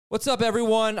What's up,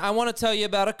 everyone? I want to tell you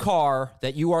about a car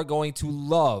that you are going to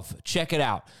love. Check it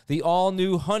out. The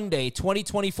all-new Hyundai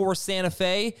 2024 Santa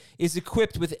Fe is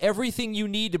equipped with everything you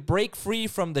need to break free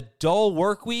from the dull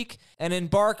work week and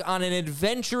embark on an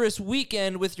adventurous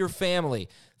weekend with your family.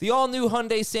 The all-new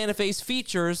Hyundai Santa Fe's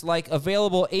features like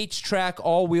available H-Track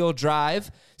all-wheel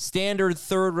drive, standard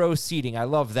third-row seating, I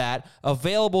love that,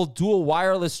 available dual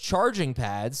wireless charging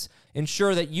pads,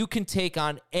 ensure that you can take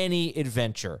on any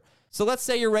adventure. So let's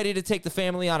say you're ready to take the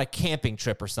family on a camping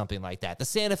trip or something like that. The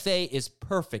Santa Fe is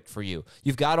perfect for you.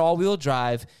 You've got all-wheel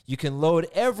drive. You can load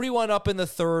everyone up in the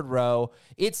third row.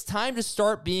 It's time to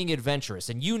start being adventurous,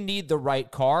 and you need the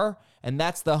right car, and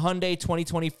that's the Hyundai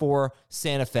 2024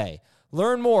 Santa Fe.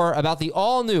 Learn more about the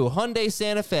all-new Hyundai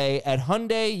Santa Fe at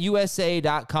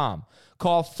HyundaiUSA.com.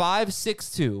 Call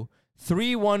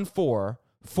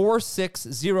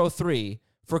 562-314-4603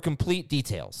 for complete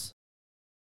details.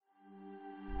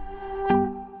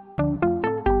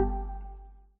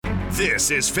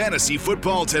 This is Fantasy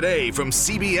Football Today from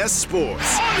CBS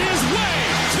Sports. On his way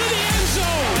to the end zone.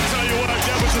 I'll tell you what,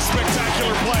 that was a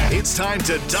spectacular play. It's time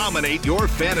to dominate your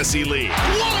fantasy league. What a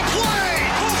play!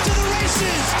 Off to the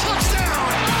races. Touchdown.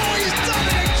 Oh, he's done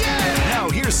it again. Now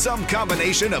here's some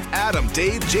combination of Adam,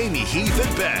 Dave, Jamie, Heath,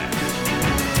 and Ben.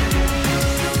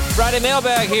 Friday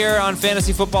Mailbag here on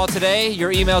Fantasy Football Today.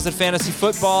 Your emails at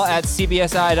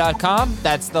fantasyfootball@cbsi.com.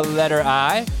 That's the letter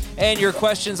I. And your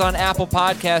questions on Apple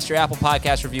Podcasts, your Apple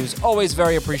Podcast reviews, always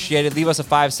very appreciated. Leave us a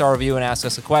 5-star review and ask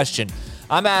us a question.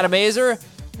 I'm Adam Azer.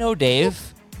 No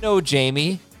Dave, no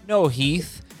Jamie, no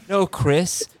Heath, no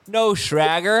Chris, no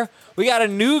Schrager. We got a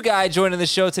new guy joining the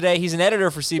show today. He's an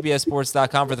editor for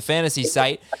CBSSports.com for the fantasy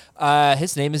site.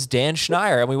 His name is Dan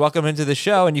Schneier, and we welcome him to the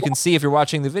show. And you can see if you're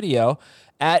watching the video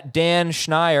at Dan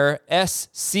Schneier,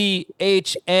 SCHNEIER.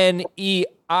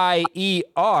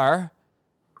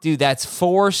 Dude, that's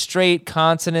 4 straight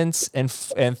consonants and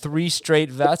 3 straight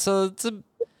vowels. So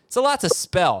it's a lot to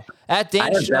spell. At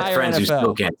Dan Schneier, I have friends NFL. who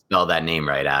still can't spell that name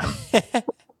right, Adam.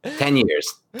 10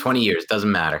 years, 20 years,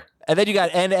 doesn't matter. And then you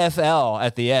got NFL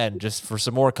at the end, just for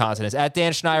some more consonants. At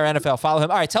Dan Schneier, NFL. Follow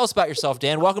him. All right, tell us about yourself,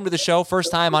 Dan. Welcome to the show.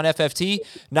 First time on FFT,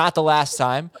 not the last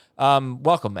time.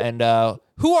 Welcome. And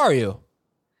who are you?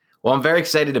 Well, I'm very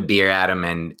excited to be here, Adam.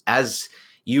 And as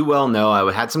you well know,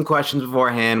 I had some questions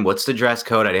beforehand. What's the dress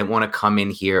code? I didn't want to come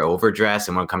in here overdressed.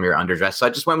 I want to come here underdressed. So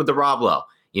I just went with the Rob Lowe.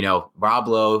 You know, Rob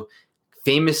Lowe,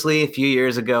 famously a few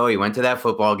years ago, he went to that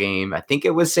football game. I think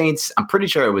it was Saints. I'm pretty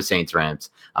sure it was Saints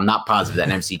Rams. I'm not positive, that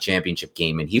NFC Championship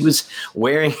game. And he was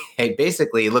wearing,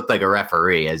 basically, it looked like a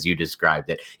referee, as you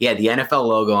described it. He had the NFL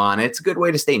logo on. It's a good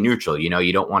way to stay neutral. You know,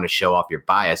 you don't want to show off your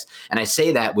bias. And I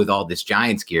say that with all this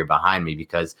Giants gear behind me,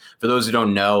 because for those who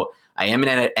don't know, I am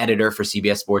an editor for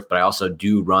CBS Sports, but I also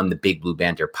do run the Big Blue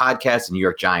Banter podcast, the New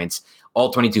York Giants,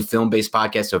 all 22 film-based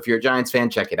podcast. So if you're a Giants fan,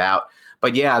 check it out.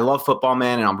 But yeah, I love football,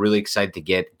 man, and I'm really excited to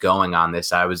get going on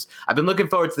this. I've been looking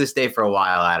forward to this day for a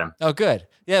while, Adam. Oh, good.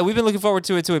 Yeah, we've been looking forward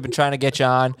to it, too. We've been trying to get you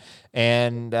on,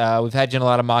 and we've had you in a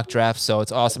lot of mock drafts, so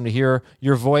it's awesome to hear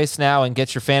your voice now and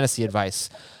get your fantasy advice.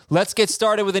 Let's get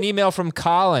started with an email from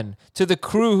Colin to the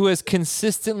crew who has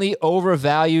consistently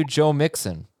overvalued Joe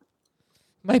Mixon.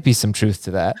 Might be some truth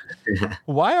to that.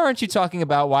 Why aren't you talking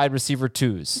about wide receiver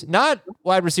twos? Not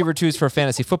wide receiver twos for a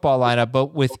fantasy football lineup,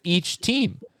 but with each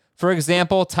team. For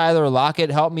example, Tyler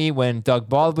Lockett helped me when Doug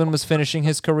Baldwin was finishing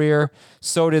his career.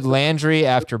 So did Landry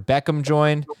after Beckham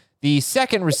joined. The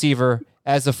second receiver,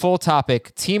 as a full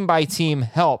topic, team by team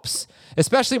helps,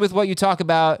 especially with what you talk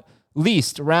about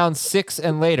least, round 6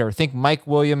 and later. Think Mike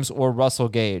Williams or Russell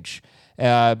Gage.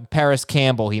 Paris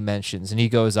Campbell, he mentions, and he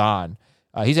goes on.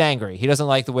 He's angry. He doesn't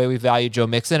like the way we value Joe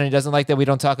Mixon, and he doesn't like that we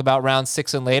don't talk about round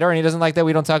 6 and later, and he doesn't like that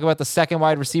we don't talk about the second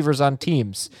wide receivers on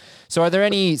teams. So are there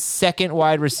any second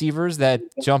wide receivers that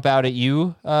jump out at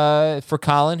you for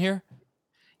Colin here?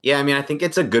 Yeah, I mean, I think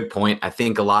it's a good point. I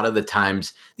think a lot of the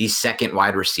times these second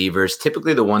wide receivers,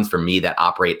 typically the ones for me that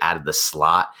operate out of the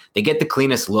slot, they get the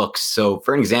cleanest looks. So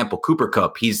for an example, Cooper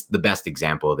Kupp, he's the best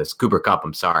example of this. Cooper Kupp,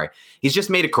 I'm sorry. He's just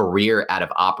made a career out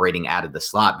of operating out of the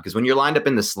slot, because when you're lined up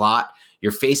in the slot,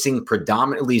 you're facing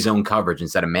predominantly zone coverage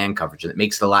instead of man coverage, and it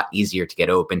makes it a lot easier to get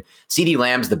open. CeeDee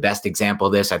Lamb's the best example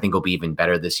of this. I think he'll be even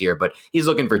better this year, but he's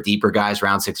looking for deeper guys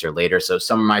round 6 or later. So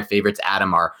some of my favorites,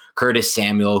 Adam, are Curtis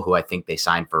Samuel, who I think they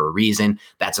signed for a reason.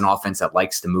 That's an offense that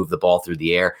likes to move the ball through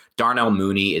the air. Darnell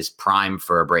Mooney is primed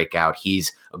for a breakout.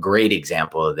 He's a great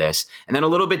example of this. And then a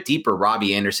little bit deeper,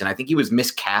 Robbie Anderson. I think he was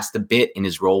miscast a bit in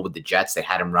his role with the Jets. They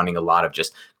had him running a lot of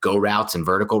just go routes and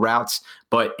vertical routes.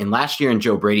 But in last year in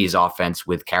Joe Brady's offense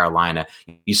with Carolina,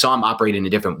 you saw him operate in a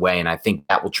different way, and I think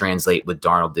that will translate with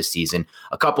Darnold this season.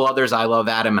 A couple others I love,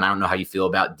 Adam, and I don't know how you feel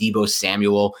about Deebo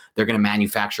Samuel. They're going to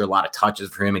manufacture a lot of touches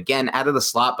for him, again, out of the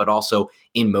slot, but also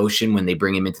in motion when they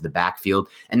bring him into the backfield.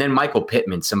 And then Michael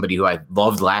Pittman, somebody who I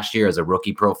loved last year as a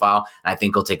rookie profile, and I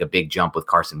think he'll take a big jump with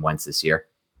Carson Wentz this year.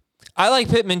 I like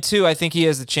Pittman too. I think he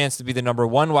has the chance to be the number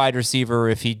one wide receiver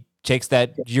if he takes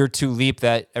that year two leap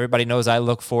that everybody knows I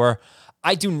look for.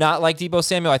 I do not like Deebo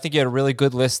Samuel. I think you had a really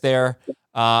good list there.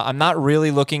 I'm not really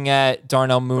looking at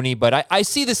Darnell Mooney, but I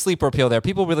see the sleeper appeal there.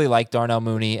 People really like Darnell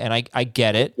Mooney, and I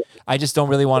get it. I just don't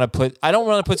really want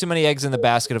to put too many eggs in the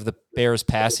basket of the Bears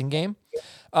passing game.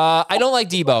 I don't like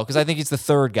Deebo because I think he's the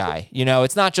third guy.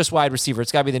 It's not just wide receiver.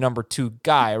 It's got to be the number two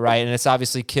guy, right? And it's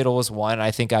obviously Kittle is one, and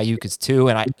I think Ayuk is two,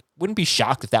 and I wouldn't be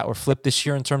shocked if that were flipped this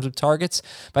year in terms of targets.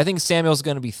 But I think Samuel's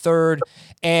going to be third,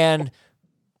 and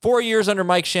 4 years under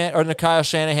Kyle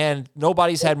Shanahan,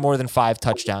 nobody's had more than 5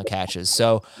 touchdown catches.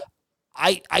 So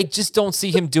I just don't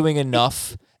see him doing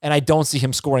enough, and I don't see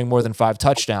him scoring more than 5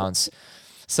 touchdowns.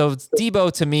 So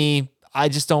Deebo, to me, I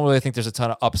just don't really think there's a ton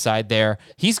of upside there.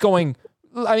 He's going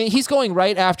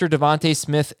right after Devontae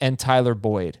Smith and Tyler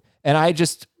Boyd. And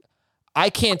I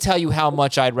can't tell you how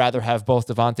much I'd rather have both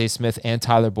Devontae Smith and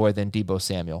Tyler Boyd than Deebo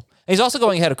Samuel. And he's also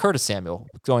going ahead of Curtis Samuel,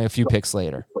 going a few picks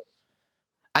later.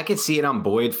 I can see it on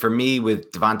Boyd. For me, with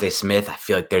Devontae Smith, I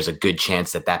feel like there's a good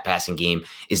chance that passing game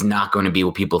is not going to be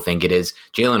what people think it is.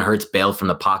 Jalen Hurts bailed from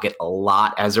the pocket a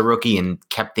lot as a rookie and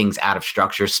kept things out of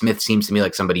structure. Smith seems to me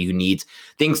like somebody who needs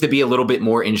things to be a little bit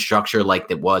more in structure like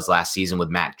it was last season with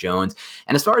Mac Jones.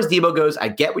 And as far as Deebo goes, I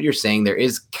get what you're saying. There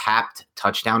is capped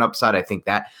touchdown upside. I think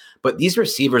that. But these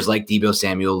receivers like Deebo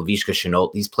Samuel, Laviska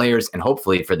Shenault, these players, and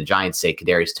hopefully for the Giants' sake,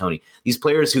 Kadarius Toney, these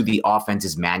players who the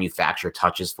offenses manufacture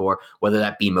touches for, whether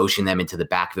that be motion them into the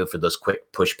backfield for those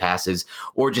quick push passes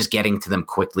or just getting to them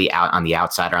quickly out on the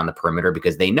outside or on the perimeter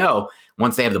because they know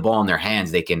once they have the ball in their hands,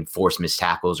 they can force missed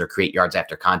tackles or create yards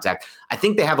after contact. I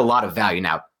think they have a lot of value.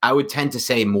 Now, I would tend to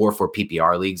say more for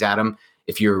PPR leagues, Adam.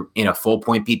 If you're in a full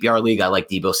point PPR league, I like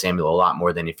Deebo Samuel a lot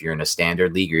more than if you're in a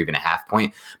standard league or even a half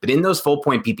point. But in those full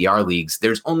point PPR leagues,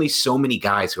 there's only so many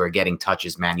guys who are getting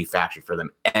touches manufactured for them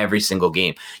every single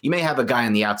game. You may have a guy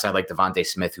on the outside like Devontae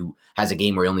Smith who has a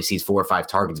game where he only sees 4 or 5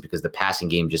 targets because the passing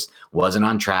game just wasn't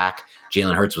on track.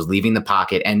 Jalen Hurts was leaving the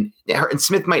pocket. And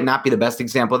Smith might not be the best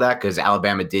example of that because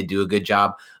Alabama did do a good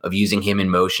job of using him in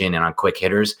motion and on quick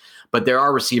hitters. But there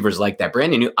are receivers like that.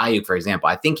 Brandon Ayuk, for example,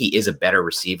 I think he is a better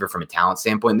receiver from a talent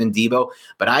standpoint than Deebo.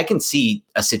 But I can see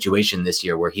a situation this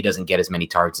year where he doesn't get as many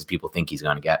targets as people think he's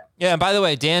going to get. Yeah, and by the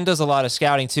way, Dan does a lot of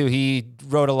scouting too. He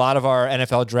wrote a lot of our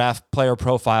NFL draft player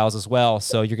profiles as well.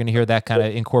 So you're going to hear that kind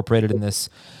of incorporated in this.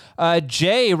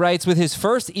 Jay writes with his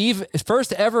first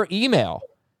ever email.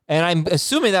 And I'm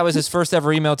assuming that was his first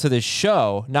ever email to this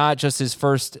show, not just his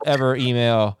first ever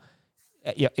email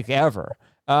ever.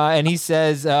 And he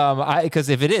says, because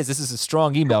if it is, this is a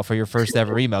strong email for your first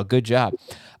ever email. Good job.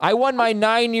 I won my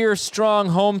 9-year strong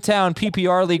hometown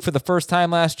PPR league for the first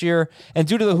time last year. And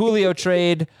due to the Julio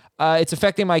trade, it's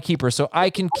affecting my keeper. So I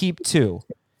can keep 2.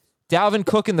 Dalvin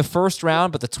Cook in the first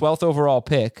round, but the 12th overall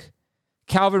pick.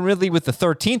 Calvin Ridley with the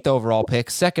 13th overall pick,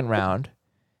 second round.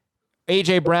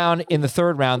 A.J. Brown in the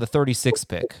third round, the 36th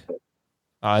pick.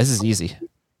 This is easy.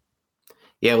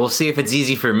 Yeah, we'll see if it's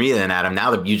easy for me then, Adam.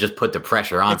 Now that you just put the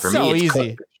pressure on, it's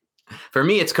easy. For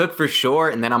me, it's Cook for sure,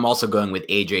 and then I'm also going with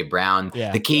A.J. Brown.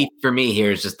 Yeah. The key for me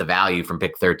here is just the value from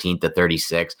pick 13 to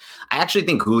 36. I actually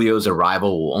think Julio's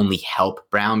arrival will only help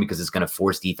Brown because it's going to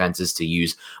force defenses to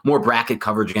use more bracket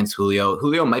coverage against Julio.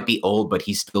 Julio might be old, but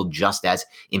he's still just as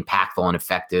impactful and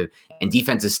effective, and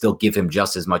defenses still give him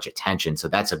just as much attention, so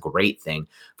that's a great thing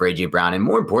for A.J. Brown. And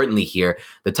more importantly here,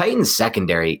 the Titans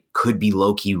secondary could be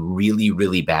low-key really,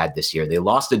 really bad this year. They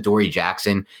lost to Dory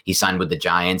Jackson. He signed with the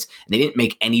Giants, and they didn't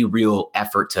make any real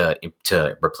effort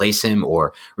to replace him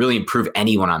or really improve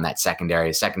anyone on that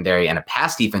secondary and a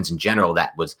pass defense in general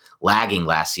that was lagging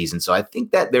last season. So I think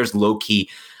that there's low-key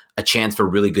a chance for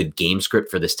really good game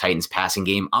script for this Titans passing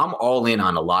game. I'm all in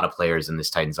on a lot of players in this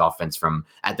Titans offense from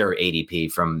at their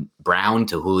ADP, from Brown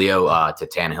to Julio to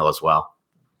Tannehill as well.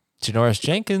 Janoris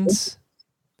Jenkins.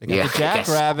 They got the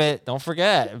Jackrabbit. Don't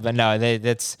forget. But no,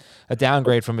 that's a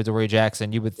downgrade from Adoree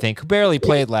Jackson, you would think, who barely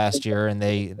played last year, and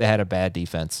they had a bad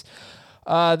defense.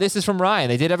 This is from Ryan.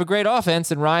 They did have a great offense,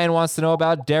 and Ryan wants to know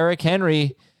about Derrick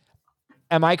Henry.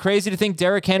 Am I crazy to think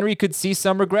Derrick Henry could see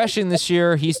some regression this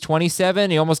year? He's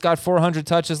 27. He almost got 400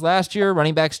 touches last year.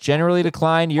 Running backs generally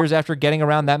decline years after getting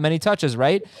around that many touches,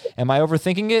 right? Am I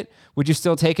overthinking it? Would you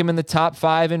still take him in the top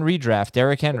 5 in redraft,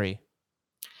 Derrick Henry?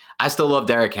 I still love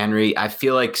Derrick Henry. I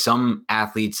feel like some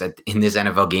athletes in this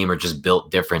NFL game are just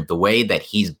built different. The way that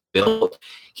he's built,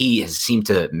 he has seemed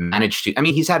to manage to, I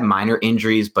mean, he's had minor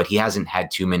injuries, but he hasn't had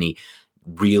too many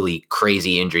really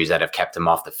crazy injuries that have kept him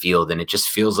off the field. And it just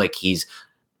feels like he's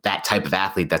that type of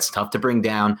athlete that's tough to bring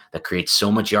down, that creates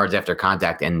so much yards after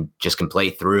contact and just can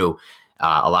play through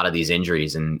a lot of these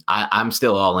injuries. And I'm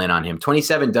still all in on him.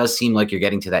 27 does seem like you're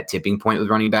getting to that tipping point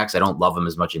with running backs. I don't love him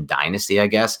as much in Dynasty, I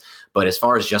guess. But as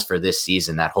far as just for this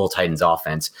season, that whole Titans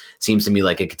offense seems to me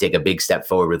like it could take a big step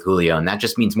forward with Julio. And that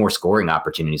just means more scoring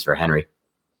opportunities for Henry.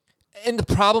 And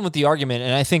the problem with the argument,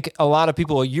 and I think a lot of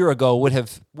people a year ago would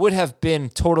have been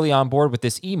totally on board with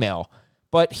this email,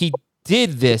 but he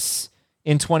did this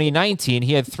in 2019.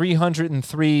 He had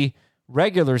 303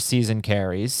 regular season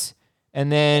carries. And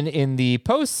then in the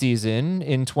postseason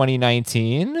in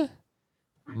 2019,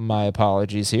 my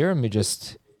apologies here. Let me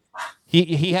just,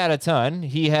 he had a ton.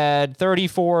 He had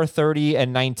 34, 30,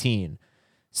 and 19.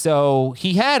 So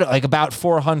he had like about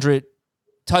 400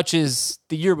 touches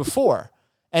the year before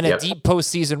and a deep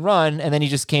postseason run. And then he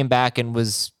just came back and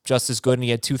was just as good. And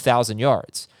he had 2,000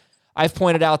 yards. I've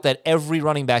pointed out that every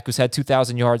running back who's had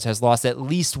 2,000 yards has lost at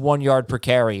least 1 yard per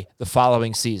carry the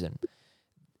following season.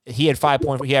 He had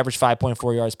he averaged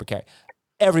 5.4 yards per carry.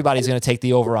 Everybody's going to take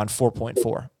the over on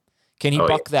 4.4. Can he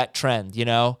buck that trend? You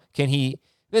know, can he?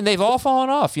 Then they've all fallen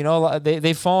off. You know,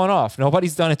 they've fallen off.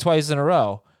 Nobody's done it twice in a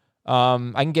row.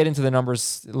 I can get into the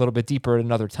numbers a little bit deeper at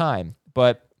another time,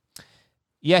 but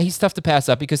yeah, he's tough to pass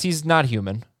up because he's not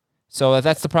human. So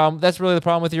that's the problem. That's really the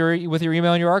problem with your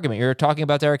email and your argument. You're talking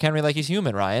about Derrick Henry like he's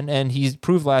human, Ryan, and he's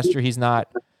proved last year he's not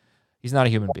a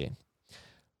human being.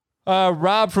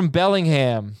 Rob from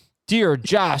Bellingham. Dear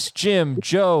Josh, Jim,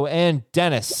 Joe, and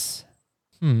Dennis.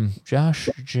 Josh,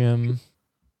 Jim,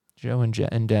 Joe,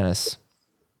 and Dennis.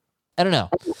 I don't know.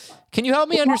 Can you help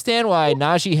me understand why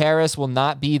Najee Harris will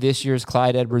not be this year's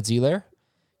Clyde Edwards-Helaire?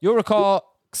 You'll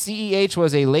recall CEH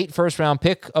was a late first-round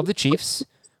pick of the Chiefs,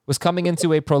 was coming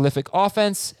into a prolific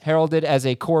offense, heralded as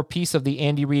a core piece of the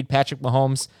Andy Reid, Patrick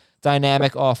Mahomes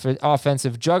dynamic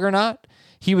offensive juggernaut.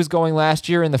 He was going last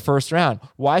year in the first round.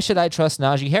 Why should I trust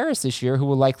Najee Harris this year, who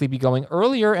will likely be going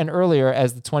earlier and earlier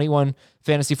as the 21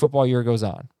 fantasy football year goes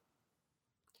on?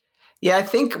 Yeah, I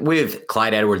think with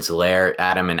Clyde Edwards-Helaire,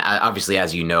 Adam, and obviously,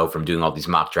 as you know from doing all these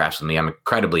mock drafts with me, I'm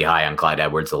incredibly high on Clyde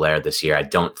Edwards-Helaire this year. I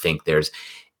don't think there's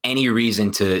any reason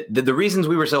to the reasons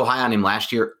we were so high on him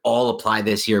last year all apply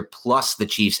this year. Plus the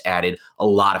Chiefs added a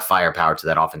lot of firepower to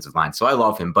that offensive line. So I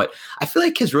love him, but I feel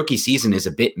like his rookie season is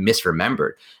a bit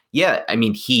misremembered. Yeah, I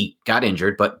mean, he got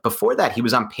injured, but before that, he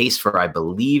was on pace for, I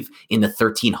believe, in the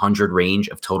 1,300 range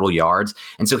of total yards.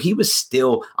 And so he was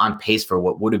still on pace for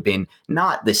what would have been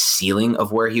not the ceiling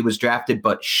of where he was drafted,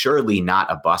 but surely not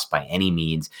a bust by any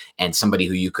means. And somebody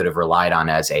who you could have relied on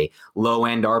as a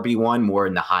low-end RB1, more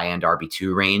in the high-end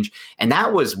RB2 range. And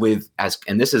that was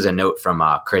and this is a note from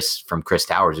Chris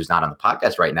Towers, who's not on the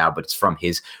podcast right now, but it's from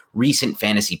his recent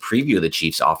fantasy preview of the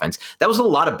Chiefs offense. That was a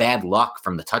lot of bad luck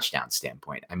from the touchdown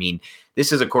standpoint. I mean,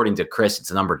 this is according to Chris, it's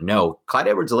a number to know. Clyde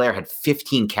Edwards-Helaire had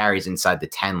 15 carries inside the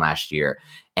 10 last year.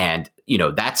 And, you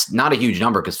know, that's not a huge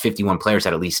number because 51 players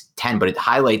had at least 10, but it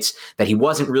highlights that he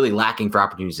wasn't really lacking for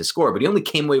opportunities to score, but he only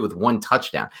came away with 1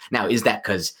 touchdown. Now, is that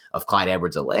because of Clyde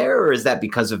Edwards-Helaire, or is that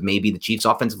because of maybe the Chiefs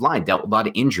offensive line dealt with a lot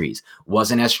of injuries,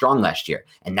 wasn't as strong last year?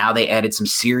 And now they added some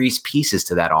serious pieces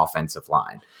to that offensive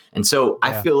line. And so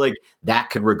I feel like that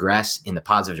could regress in the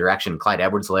positive direction. Clyde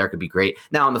Edwards-Helaire could be great.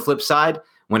 Now, on the flip side,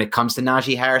 when it comes to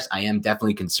Najee Harris, I am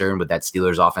definitely concerned with that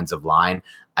Steelers offensive line.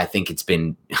 I think it's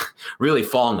been really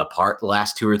falling apart the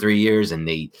last 2 or 3 years, and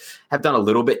they have done a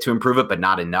little bit to improve it, but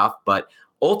not enough. But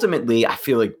ultimately, I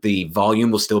feel like the volume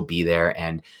will still be there.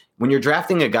 And when you're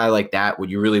drafting a guy like that, what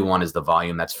you really want is the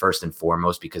volume. That's first and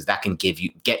foremost, because that can get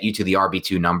you to the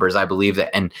RB2 numbers, I believe.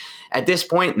 And at this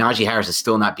point, Najee Harris is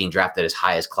still not being drafted as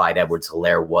high as Clyde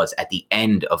Edwards-Helaire was at the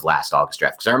end of last August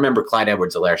draft. Because I remember Clyde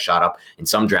Edwards-Helaire shot up in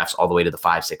some drafts all the way to the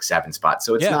 5, 6, 7 spot.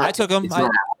 So it's not. I took him.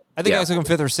 I think I took him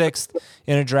 5th or 6th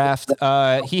in a draft.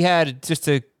 He had, just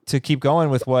to keep going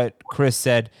with what Chris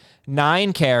said,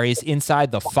 9 carries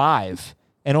inside the 5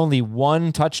 and only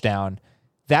 1 touchdown.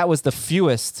 That was the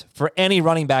fewest for any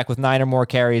running back with 9 or more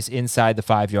carries inside the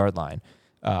 5-yard line.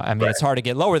 I mean, It's hard to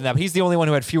get lower than that, but he's the only one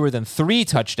who had fewer than 3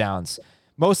 touchdowns.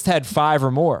 Most had 5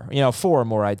 or more, 4 or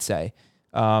more, I'd say.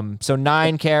 So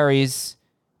 9 carries,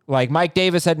 Like Mike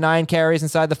Davis had 9 carries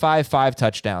inside the 5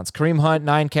 touchdowns. Kareem Hunt,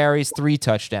 9 carries, 3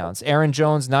 touchdowns. Aaron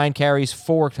Jones, 9 carries,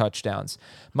 4 touchdowns.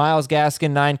 Myles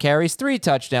Gaskin, 9 carries, 3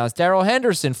 touchdowns. Darrell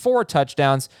Henderson, 4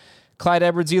 touchdowns. Clyde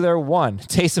Edwards-Helaire, 1.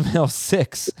 Taysom Hill,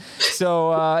 6. So,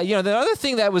 the other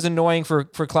thing that was annoying for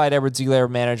Clyde Edwards-Helaire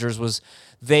managers was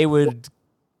they would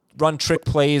run trick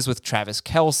plays with Travis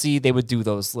Kelce. They would do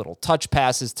those little touch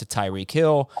passes to Tyreek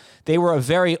Hill. They were a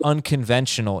very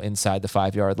unconventional inside the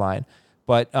 5-yard line.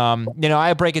 But,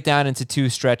 I break it down into 2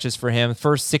 stretches for him.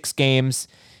 First 6 games,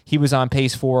 he was on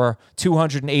pace for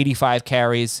 285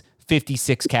 carries,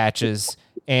 56 catches,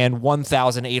 and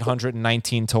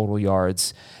 1,819 total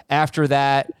yards. After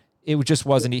that, he just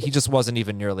wasn't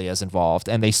even nearly as involved.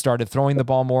 And they started throwing the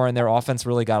ball more, and their offense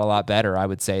really got a lot better, I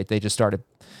would say. They just started,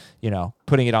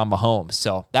 putting it on Mahomes.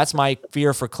 So that's my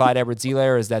fear for Clyde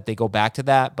Edwards-Helaire, is that they go back to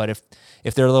that. But if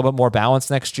they're a little bit more balanced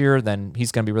next year, then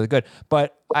he's going to be really good.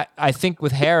 But I think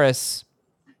with Harris,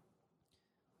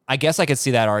 I guess I could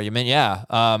see that argument, yeah.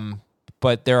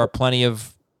 But there are plenty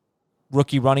of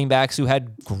rookie running backs who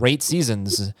had great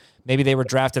seasons. Maybe they were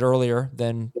drafted earlier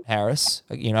than Harris.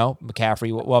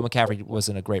 McCaffrey. Well, McCaffrey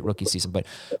wasn't a great rookie season, but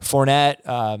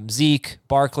Fournette, Zeke,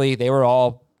 Barkley, they were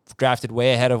all drafted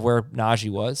way ahead of where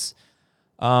Najee was.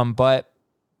 You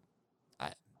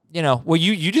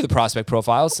do the prospect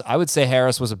profiles. I would say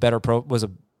Harris was a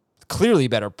clearly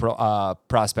better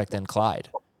prospect than Clyde.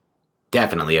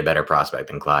 Definitely a better prospect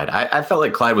than Clyde. I felt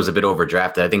like Clyde was a bit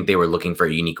overdrafted. I think they were looking for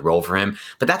a unique role for him,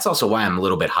 but that's also why I'm a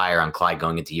little bit higher on Clyde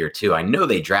going into year 2. I know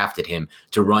they drafted him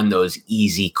to run those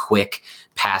easy, quick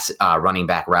pass running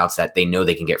back routes that they know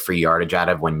they can get free yardage out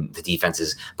of when the defense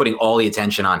is putting all the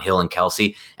attention on Hill and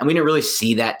Kelce. And we didn't really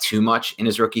see that too much in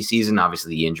his rookie season.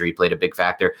 Obviously, the injury played a big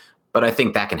factor, but I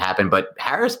think that can happen. But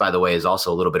Harris, by the way, is also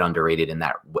a little bit underrated in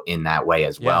that way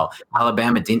as well.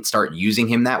 Alabama didn't start using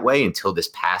him that way until this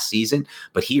past season,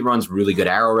 but he runs really good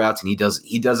arrow routes, and he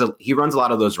runs a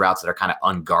lot of those routes that are kind of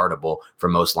unguardable for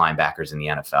most linebackers in the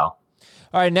NFL.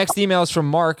 All right, next email is from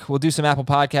Mark. We'll do some Apple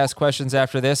Podcast questions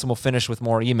after this, and we'll finish with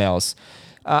more emails.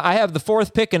 I have the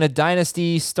 4th pick in a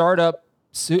dynasty startup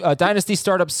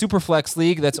Superflex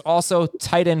league that's also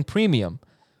tight end premium.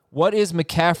 What is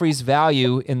McCaffrey's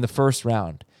value in the first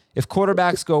round? If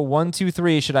quarterbacks go 1, 2,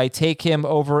 3, should I take him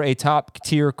over a top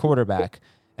tier quarterback?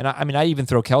 And I even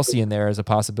throw Kelce in there as a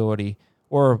possibility,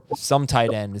 or some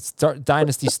tight end. It's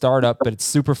dynasty startup, but it's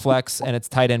super flex and it's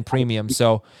tight end premium.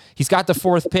 So he's got the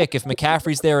 4th pick. If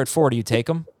McCaffrey's there at 4, do you take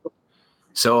him?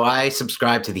 So I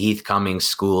subscribe to the Heath Cummings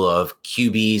school of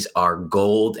QBs are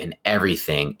gold and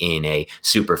everything in a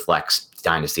super flex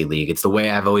dynasty league. It's the way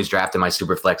I've always drafted my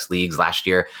super flex leagues. Last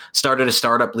year, started a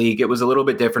startup league. It was a little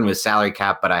bit different with salary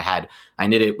cap, but I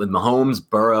did it with Mahomes,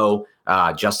 Burrow,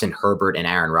 Justin Herbert, and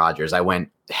Aaron Rodgers. I went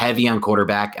heavy on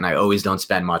quarterback, and I always don't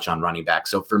spend much on running back.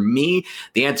 So for me,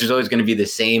 the answer is always going to be the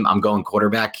same. I'm going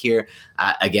quarterback here.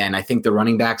 Again, I think the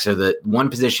running backs are the one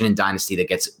position in dynasty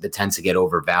that tends to get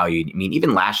overvalued. I mean,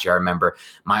 even last year, I remember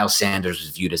Miles Sanders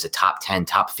was viewed as a top 10,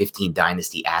 top 15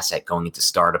 dynasty asset going into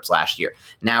startups last year.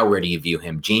 Now, where do you view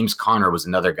him? James Conner was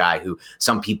another guy who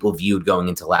some people viewed going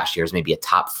into last year as maybe a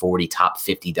top 40, top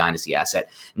 50 dynasty asset.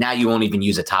 Now you won't even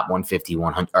use a top 150,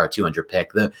 100 or 200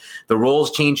 pick. The roles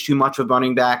change too much with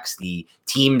running backs. The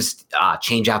teams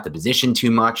change out the position too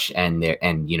much, and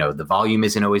the volume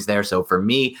isn't always there. So for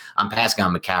me, I'm passing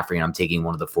on McCaffrey, and I'm taking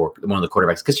one of the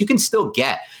quarterbacks, because you can still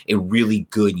get a really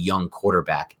good young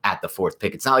quarterback at the 4th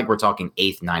pick. It's not like we're talking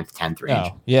 8th, 9th, 10th range.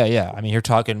 Oh, yeah. I mean, you're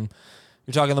talking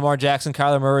Lamar Jackson,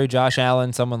 Kyler Murray, Josh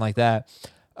Allen, someone like that.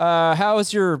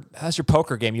 How's your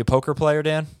poker game? You a poker player,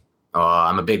 Dan? Oh,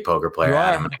 I'm a big poker player,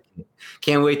 Adam.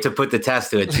 Can't wait to put the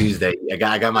test to it Tuesday. I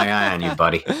got my eye on you,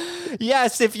 buddy.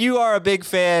 Yes, if you are a big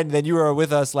fan, then you were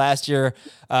with us last year.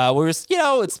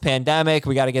 It's pandemic.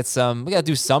 We got to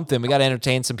do something. We got to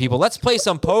entertain some people. Let's play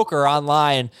some poker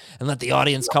online and let the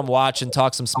audience come watch and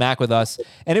talk some smack with us.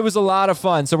 And it was a lot of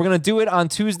fun. So we're going to do it on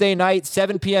Tuesday night,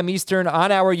 7 p.m. Eastern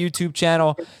on our YouTube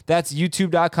channel. That's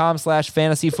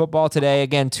youtube.com/fantasyfootball today.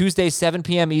 Again, Tuesday, 7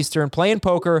 p.m. Eastern, playing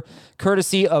poker,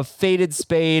 courtesy of Faded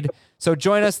Spade. So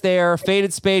join us there.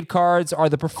 Faded Spade cards are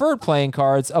the preferred playing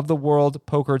cards of the World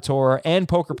Poker Tour and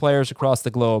poker players across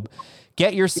the globe.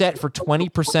 Get your set for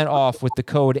 20% off with the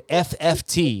code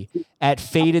FFT at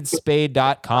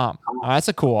fadedspade.com. That's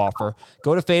a cool offer.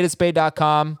 Go to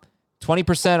fadedspade.com,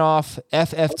 20% off.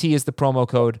 FFT is the promo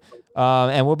code.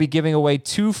 And we'll be giving away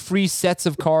 2 free sets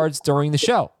of cards during the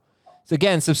show. So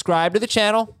again, subscribe to the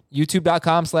channel,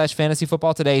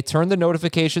 youtube.com/fantasyfootball today. Turn the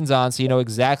notifications on so you know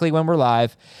exactly when we're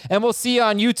live. And we'll see you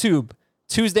on YouTube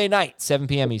Tuesday night, 7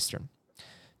 p.m. Eastern.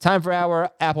 Time for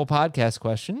our Apple Podcast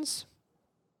questions.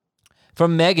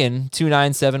 From Megan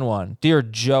 2971. Dear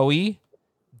Joey,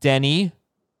 Denny,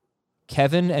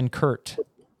 Kevin, and Kurt.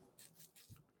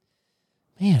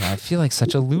 Man, I feel like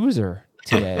such a loser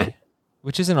today,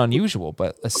 which isn't unusual,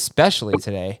 but especially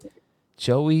today.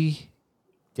 Joey,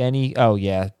 Denny. Oh,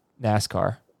 yeah.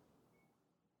 NASCAR.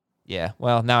 Yeah.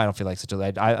 Well, now I don't feel like such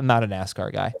a I'm not a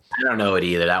NASCAR guy. I don't know it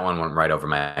either. That one went right over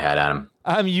my head, Adam.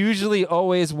 I'm usually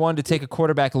always one to take a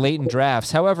quarterback late in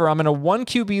drafts. However, I'm in a 1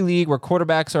 QB league where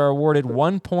quarterbacks are awarded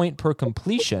 1 point per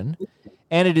completion,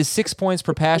 and it is 6 points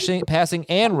per passing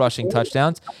and rushing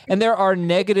touchdowns. And there are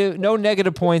no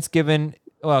negative points given,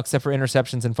 well, except for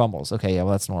interceptions and fumbles. Okay, yeah,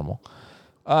 well, that's normal.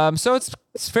 So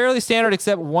it's fairly standard,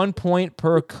 except 1 point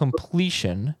per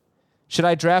completion. Should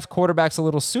I draft quarterbacks a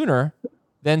little sooner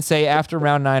than, say, after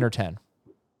round 9 or 10?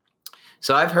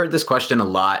 So I've heard this question a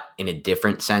lot in a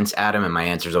different sense, Adam, and my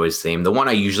answer is always the same. The one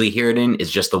I usually hear it in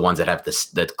is just the ones that have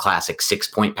the classic 6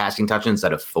 point passing touch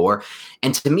instead of 4.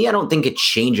 And to me, I don't think it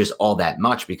changes all that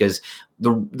much because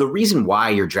the reason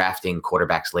why you're drafting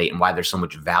quarterbacks late and why there's so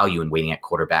much value in waiting at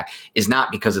quarterback is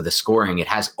not because of the scoring. It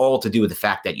has all to do with the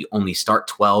fact that you only start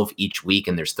 12 each week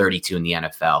and there's 32 in the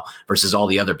NFL versus all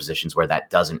the other positions where that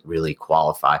doesn't really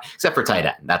qualify, except for tight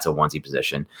end. That's a onesie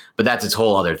position. But that's its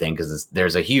whole other thing because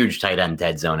there's a huge tight end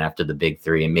dead zone after the big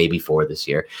 3 and maybe 4 this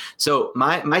year. So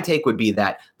my take would be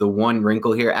that the one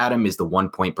wrinkle here, Adam, is the 1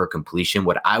 point per completion.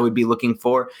 What I would be looking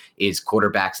for is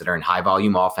quarterbacks that are in high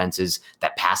volume offenses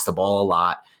that pass the ball a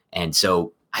lot. And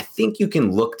so I think you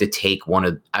can look to take one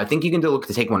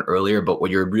earlier, but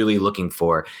what you're really looking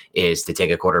for is to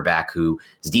take a quarterback whose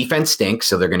defense stinks.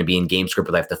 So they're going to be in game script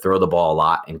where they have to throw the ball a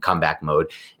lot in comeback mode,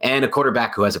 and a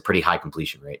quarterback who has a pretty high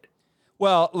completion rate.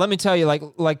 Well, let me tell you,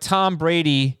 like Tom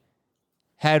Brady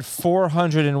had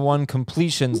 401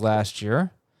 completions last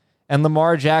year, and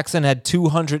Lamar Jackson had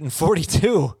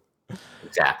 242.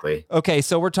 Exactly. Okay,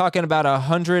 so we're talking about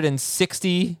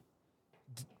 160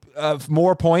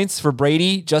 more points for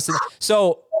Brady.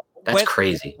 So that's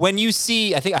crazy. When you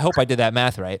see, I hope I did that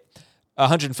math right,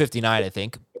 159, I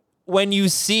think. When you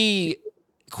see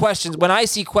questions, when I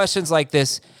see questions like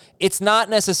this, it's not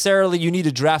necessarily you need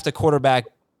to draft a quarterback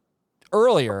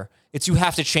earlier. It's you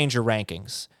have to change your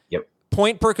rankings. Yep.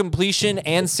 Point per completion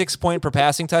and 6 point per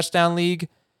passing touchdown league.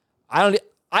 I'm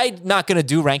not going to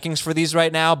do rankings for these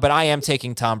right now, but I am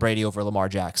taking Tom Brady over Lamar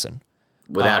Jackson.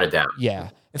 Without a doubt. Yeah.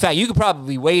 In fact, you could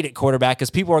probably wait at quarterback because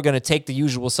people are going to take the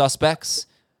usual suspects,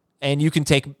 and you can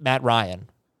take Matt Ryan.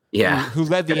 Yeah. Who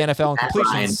led the NFL in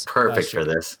completions. Ryan's perfect for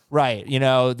this. Right. You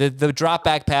know, the drop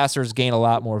back passers gain a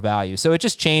lot more value. So it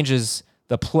just changes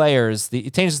the players.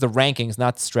 It changes the rankings,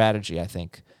 not the strategy, I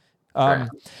think.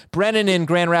 Brennan in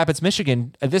Grand Rapids,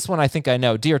 Michigan. This one I think I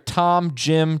know. Dear Tom,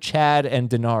 Jim, Chad, and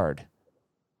Denard.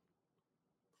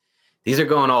 These are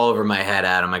going all over my head,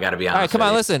 Adam. I got to be honest. All right, come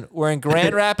on, listen. We're in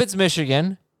Grand Rapids,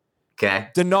 Michigan. Okay.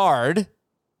 Denard.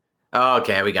 Oh,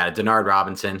 okay, we got it. Denard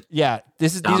Robinson. Yeah,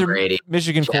 these are Brady.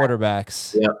 Michigan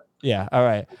quarterbacks. Yep. Yeah, all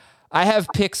right. I have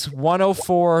picks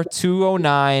 104,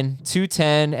 209,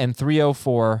 210, and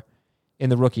 304 in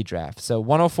the rookie draft. So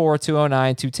 104,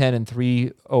 209, 210, and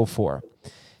 304.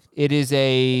 It is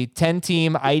a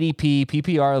 10-team IDP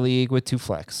PPR league with 2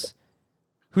 flex.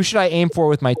 Who should I aim for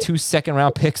with my 2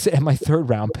 second-round picks and my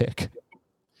 3rd-round pick?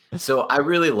 So I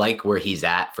really like where he's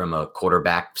at from a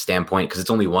quarterback standpoint because it's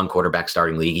only 1 quarterback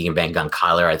starting league. He can bank on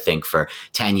Kyler, I think, for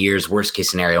 10 years. Worst case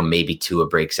scenario, maybe Tua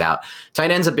breaks out.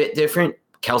 Tight end's a bit different.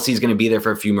 Kelsey's going to be there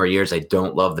for a few more years. I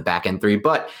don't love the back end 3,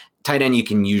 but tight end you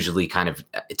can usually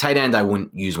tight end I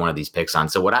wouldn't use one of these picks on.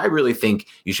 So what I really think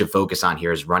you should focus on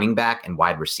here is running back and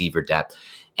wide receiver depth.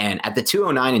 And at the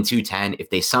 209 and 210, if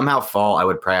they somehow fall, I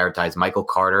would prioritize Michael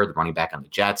Carter, the running back on the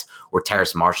Jets, or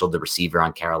Terrace Marshall, the receiver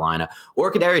on Carolina,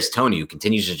 or Kadarius Toney, who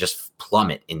continues to just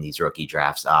plummet in these rookie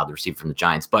drafts, the receiver from the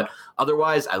Giants. But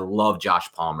otherwise, I love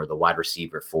Josh Palmer, the wide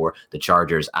receiver for the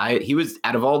Chargers. He was,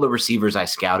 out of all the receivers I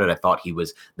scouted, I thought he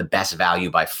was the best value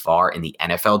by far in the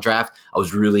NFL draft. I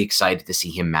was really excited to see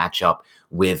him match up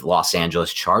with Los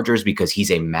Angeles Chargers because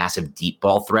he's a massive deep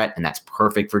ball threat, and that's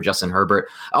perfect for Justin Herbert.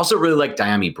 I also really like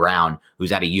Diami Brown,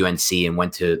 who's out of UNC and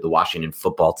went to the Washington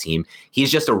football team.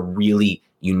 He's just a really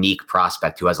unique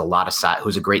prospect who has a lot of size,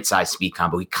 who's a great size speed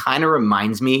combo. He kind of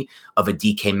reminds me of a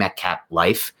DK Metcalf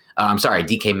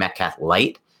DK Metcalf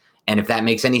light. And if that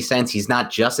makes any sense, he's not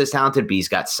just as talented, but he's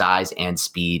got size and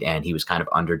speed, and he was kind of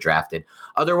underdrafted.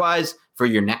 Otherwise, for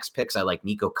your next picks, I like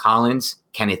Nico Collins,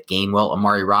 Kenneth Gainwell,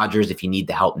 Amari Rodgers if you need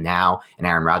the help now and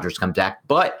Aaron Rodgers comes back.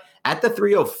 But at the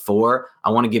 304, I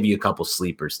want to give you a couple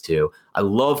sleepers too. I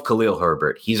love Khalil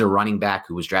Herbert. He's a running back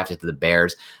who was drafted to the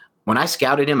Bears. when I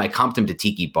scouted him, I comped him to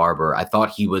Tiki Barber. I thought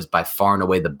he was by far and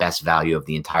away the best value of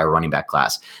the entire running back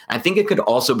class. I think it could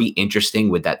also be interesting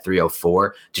with that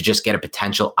 304 to just get a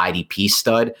potential IDP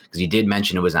stud, because you did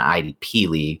mention it was an IDP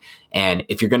league. And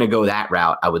if you're going to go that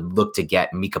route, I would look to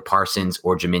get Micah Parsons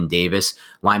or Jamin Davis,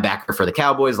 linebacker for the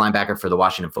Cowboys, linebacker for the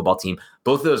Washington football team.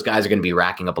 Both of those guys are going to be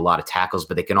racking up a lot of tackles,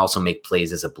 but they can also make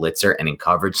plays as a blitzer and in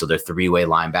coverage. So they're three-way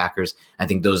linebackers. I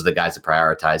think those are the guys to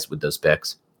prioritize with those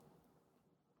picks.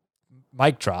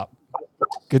 Mic drop.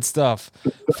 Good stuff.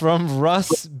 From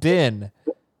Russ Bin.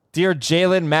 Dear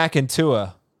Jalen, Mac, and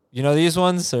Tua. You know these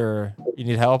ones, or you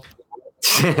need help?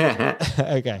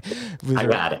 Okay. I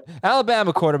got it.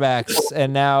 Alabama quarterbacks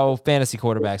and now fantasy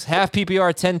quarterbacks. Half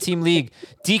PPR 10-team league.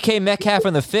 DK Metcalf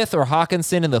in the 5th or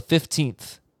Hawkinson in the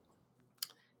 15th?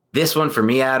 This one for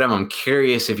me, Adam, I'm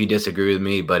curious if you disagree with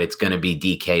me, but it's going to be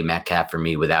DK Metcalf for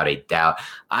me without a doubt.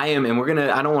 I don't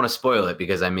want to spoil it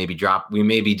because we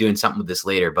may be doing something with this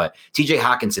later, but TJ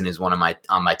Hawkinson is on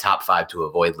my top 5 to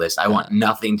avoid list. I want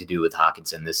nothing to do with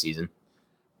Hawkinson this season.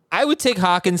 I would take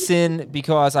Hawkinson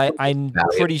because I'm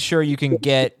pretty sure you can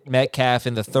get Metcalf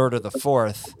in the 3rd or the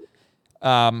 4th.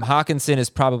 Hawkinson is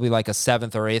probably like a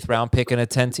 7th or 8th round pick in a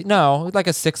 10-team. No, like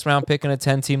a 6th round pick in a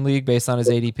 10-team league based on his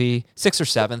ADP. 6th or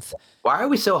 7th. Why are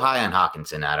we so high on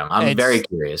Hawkinson, Adam? I'm very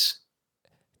curious.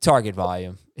 Target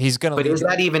volume. He's going to. But is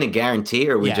that even a guarantee,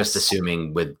 or are we just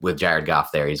assuming with Jared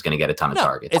Goff there, he's going to get a ton of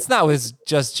targets? It's not with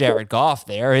just Jared Goff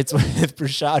there. It's with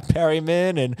Rashad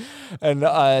Perryman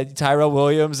and Tyrell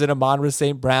Williams and Amon-Ra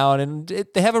St. Brown, and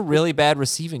they have a really bad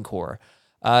receiving core.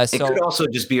 It could also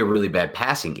just be a really bad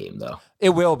passing game, though. It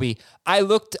will be.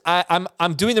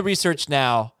 I'm doing the research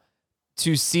now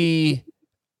to see.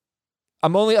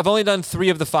 I've only done 3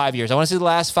 of the 5 years. I want to see the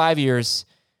last 5 years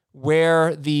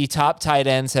where the top tight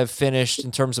ends have finished in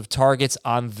terms of targets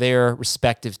on their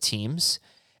respective teams.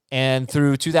 And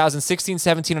through 2016,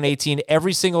 17, and 18,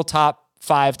 every single top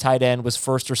 5 tight end was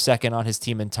 1st or 2nd on his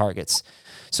team in targets.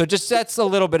 So just that's a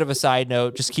little bit of a side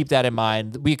note. Just keep that in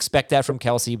mind. We expect that from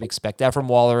Kelsey. We expect that from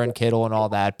Waller and Kittle and all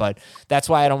that. But that's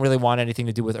why I don't really want anything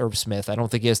to do with Irv Smith. I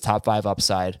don't think he has top 5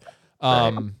 upside.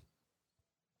 Right.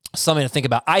 Something to think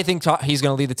about. I think he's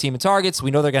going to lead the team in targets. We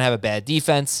know they're going to have a bad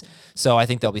defense, so I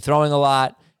think they'll be throwing a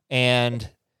lot. And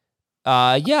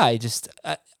I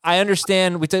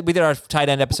understand. We did our tight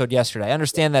end episode yesterday. I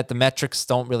understand that the metrics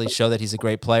don't really show that he's a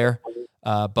great player,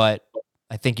 but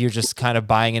I think you're just kind of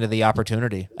buying into the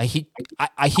opportunity. He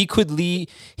could be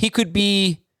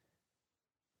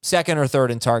 2nd or 3rd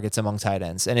in targets among tight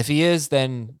ends, and if he is,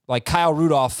 then like Kyle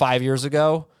Rudolph 5 years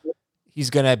ago, he's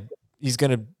gonna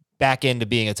back into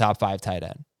being a top 5 tight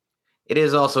end. It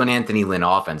is also an Anthony Lynn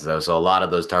offense, though, so a lot of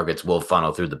those targets will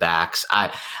funnel through the backs.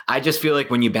 I just feel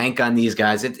like when you bank on these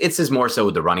guys, it's just more so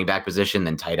with the running back position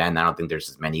than tight end. I don't think there's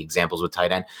as many examples with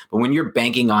tight end, but when you're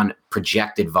banking on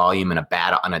projected volume and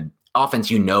on an offense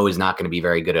is not going to be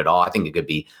very good at all, I think it could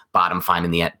be bottom 5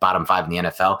 in the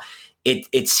NFL.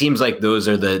 It seems like those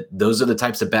are the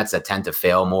types of bets that tend to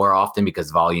fail more often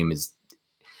because volume is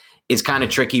kind of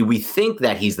tricky. We think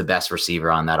that he's the best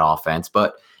receiver on that offense,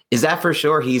 but is that for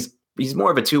sure? He's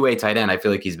more of a two-way tight end. I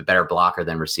feel like he's a better blocker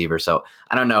than receiver. So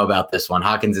I don't know about this one.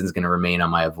 Hawkinson's going to remain on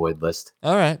my avoid list.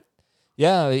 All right.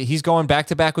 Yeah. He's going back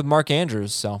to back with Mark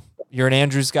Andrews. So you're an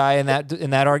Andrews guy in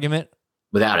that argument.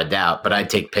 Without a doubt, but I'd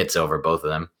take Pitts over both of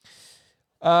them.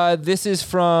 This is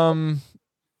from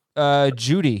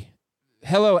Judy.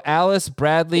 Hello, Alice,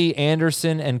 Bradley,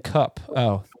 Anderson, and Cup.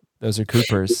 Oh, those are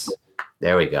Coopers.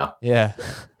 There we go. Yeah.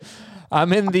 I'm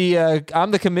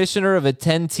the commissioner of a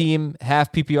 10-team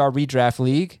half PPR redraft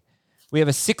league. We have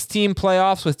a 6-team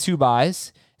playoffs with 2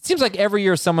 buys. It seems like every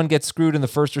year someone gets screwed in the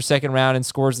 1st or 2nd round and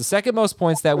scores the 2nd most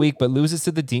points that week, but loses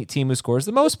to the team who scores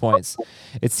the most points.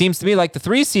 It seems to me like the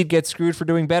 3 seed gets screwed for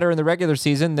doing better in the regular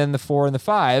season than the 4 and the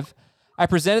 5. I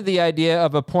presented the idea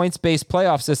of a points-based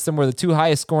playoff system where the 2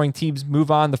 highest scoring teams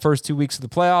move on the first 2 weeks of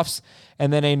the playoffs,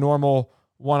 and then a normal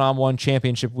one-on-one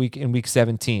championship week in week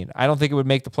 17. I don't think it would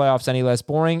make the playoffs any less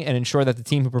boring and ensure that the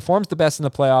team who performs the best in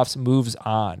the playoffs moves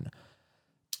on.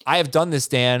 I have done this,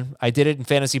 Dan. I did it in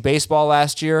fantasy baseball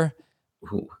last year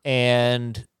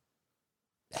and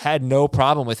had no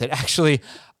problem with it. Actually,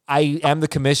 I am the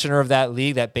commissioner of that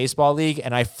league, that baseball league,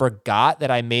 and I forgot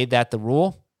that I made that the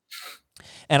rule.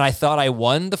 And I thought I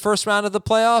won the first round of the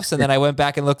playoffs, and then I went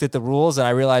back and looked at the rules, and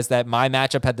I realized that my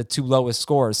matchup had the 2 lowest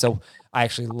scores. So I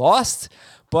actually lost.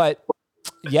 But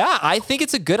yeah, I think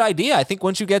it's a good idea. I think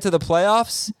once you get to the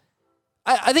playoffs,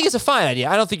 I think it's a fine idea.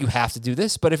 I don't think you have to do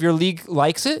this, but if your league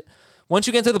likes it, once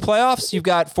you get to the playoffs, you've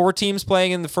got 4 teams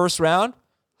playing in the first round.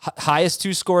 highest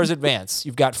 2 scores advance.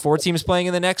 You've got 4 teams playing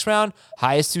in the next round,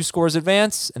 highest 2 scores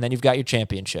advance, and then you've got your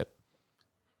championship.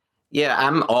 Yeah,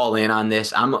 I'm all in on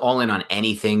this. I'm all in on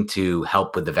anything to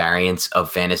help with the variance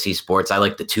of fantasy sports. I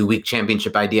like the 2-week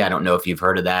championship idea. I don't know if you've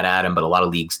heard of that, Adam, but a lot of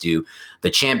leagues do. The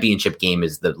championship game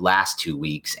is the last 2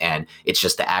 weeks, and it's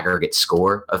just the aggregate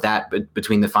score of that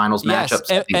between the finals matchups.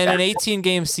 And an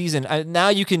 18-game season. Now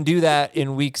you can do that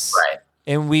in weeks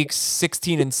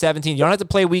 16 and 17. You don't have to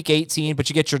play week 18, but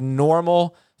you get your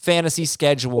normal fantasy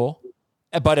schedule,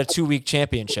 but a 2-week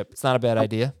championship. It's not a bad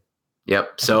idea.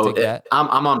 Yep. So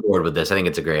I'm on board with this. I think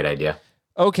it's a great idea.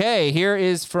 Okay.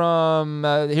 Here's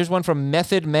one from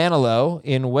Method Manilow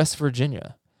in West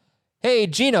Virginia. Hey,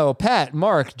 Gino, Pat,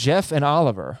 Mark, Jeff, and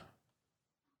Oliver.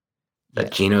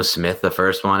 Geno Smith, the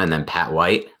first one, and then Pat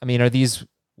White. I mean, are these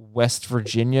West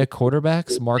Virginia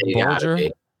quarterbacks? Mark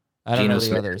Bolger? I don't know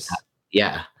the others.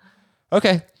 Yeah.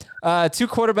 Okay. 2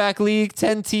 quarterback league,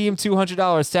 10 team,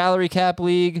 $200 salary cap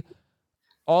league.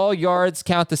 All yards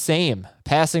count the same.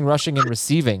 Passing, rushing, and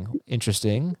receiving.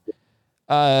 Interesting.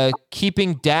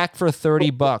 Keeping Dak for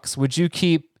 $30. Would you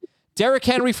keep Derrick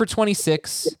Henry for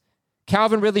 26,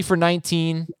 Calvin Ridley for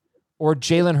 19, or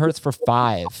Jalen Hurts for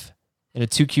 5 in a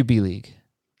 2 QB league?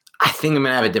 I think I'm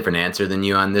going to have a different answer than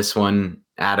you on this one,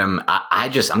 Adam.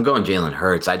 I'm going Jalen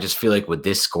Hurts. I just feel like with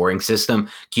this scoring system,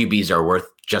 QBs are worth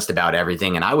just about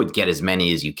everything, and I would get as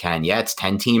many as you can. Yeah, it's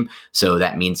 10 team, so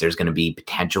that means there's going to be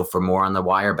potential for more on the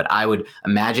wire, but I would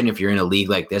imagine if you're in a league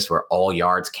like this where all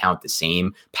yards count the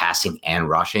same, passing and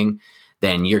rushing,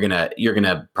 then you're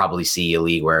gonna probably see a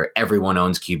league where everyone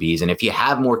owns QBs, and if you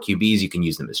have more QBs, you can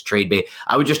use them as trade bait.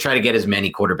 I would just try to get as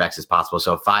many quarterbacks as possible.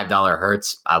 So $5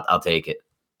 Hurts, I'll take it.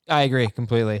 I agree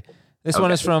completely. This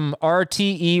one is from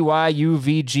RTEYUVGRR.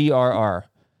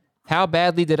 How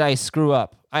badly did I screw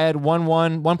up? I had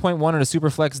 1.1 in a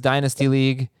Superflex Dynasty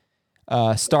League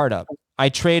startup. I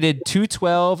traded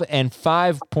 212 and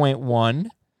 5.1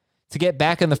 to get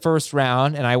back in the first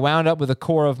round, and I wound up with a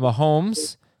core of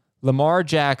Mahomes, Lamar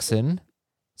Jackson,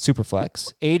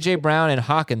 Superflex, A.J. Brown, and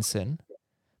Hawkinson.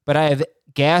 But I have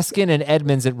Gaskin and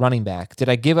Edmonds at running back. Did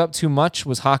I give up too much?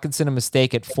 Was Hawkinson a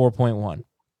mistake at 4.1?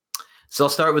 So I'll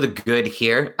start with a good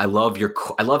here. I love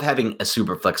having a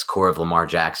super flex core of Lamar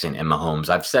Jackson and Mahomes.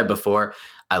 I've said before,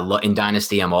 in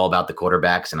Dynasty, I'm all about the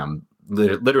quarterbacks, and I'm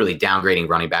literally downgrading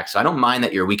running back. So I don't mind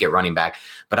that you're weak at running back,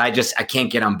 but I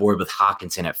can't get on board with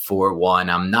Hawkinson at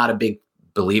 4-1. I'm not a big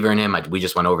believer in him. We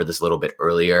just went over this a little bit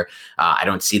earlier. I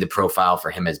don't see the profile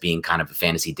for him as being kind of a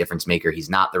fantasy difference maker. He's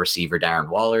not the receiver Darren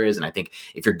Waller is. And I think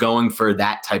if you're going for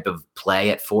that type of play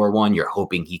at 4-1, you're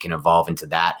hoping he can evolve into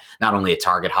that, not only a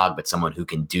target hog, but someone who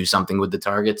can do something with the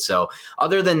target. So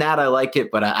other than that, I like it,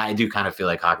 but I do kind of feel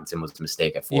like Hawkinson was a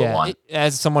mistake at 4-1. Yeah,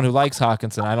 as someone who likes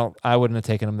Hawkinson, I wouldn't have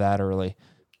taken him that early.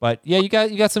 But yeah, you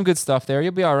got some good stuff there.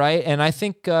 You'll be all right. And I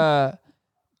think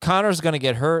Connor's going to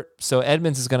get hurt, so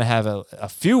Edmonds is going to have a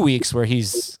few weeks where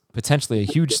he's potentially a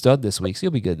huge stud this week, so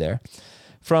you'll be good there.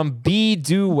 From B.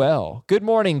 Do Well. Good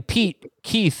morning, Pete,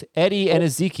 Keith, Eddie, and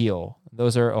Ezekiel.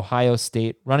 Those are Ohio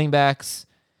State running backs.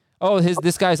 Oh,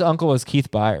 this guy's uncle is Keith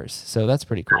Byers, so that's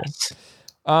pretty cool.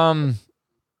 Nice.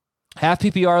 Half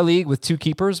PPR league with 2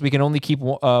 keepers. We can only keep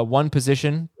one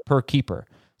position per keeper,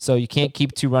 so you can't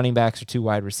keep 2 running backs or 2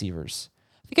 wide receivers.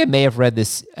 I think I may have read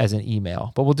this as an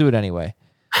email, but we'll do it anyway.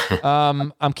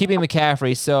 I'm keeping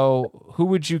McCaffrey, so who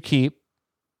would you keep?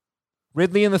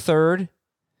 Ridley in the 3rd,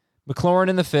 McLaurin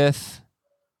in the 5th,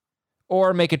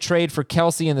 or make a trade for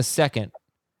Kelsey in the 2nd,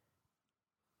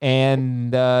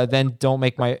 and then don't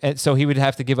make so he would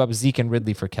have to give up Zeke and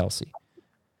Ridley for Kelsey.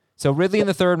 So Ridley in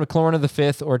the 3rd, McLaurin in the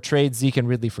 5th, or trade Zeke and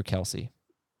Ridley for Kelsey.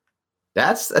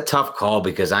 That's a tough call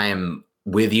because I am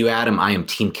with you, Adam. I am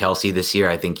Team Kelsey this year.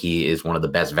 I think he is one of the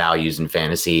best values in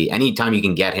fantasy. Anytime you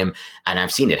can get him, and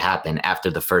I've seen it happen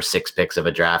after the first 6 picks of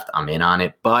a draft, I'm in on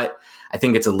it. But I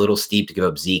think it's a little steep to give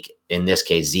up Zeke, in this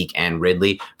case, Zeke and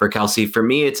Ridley for Kelsey. For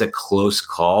me, it's a close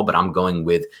call, but I'm going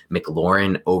with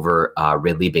McLaurin over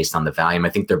Ridley based on the volume.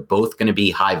 I think they're both going to be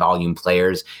high volume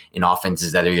players in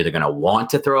offenses that are either going to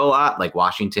want to throw a lot, like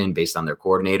Washington, based on their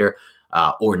coordinator,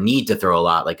 or need to throw a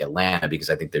lot like Atlanta because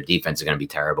I think their defense is going to be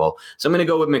terrible. So I'm going to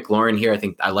go with McLaurin here. I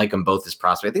think I like them both as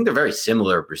prospects. I think they're very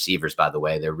similar receivers, by the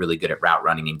way. They're really good at route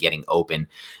running and getting open.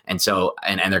 And so,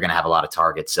 and they're going to have a lot of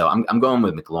targets. So I'm going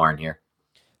with McLaurin here.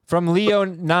 From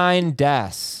Leo9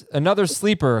 Das, another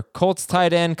sleeper, Colts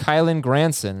tight end Kylen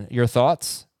Granson. Your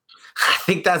thoughts? I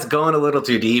think that's going a little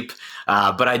too deep.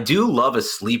 But I do love a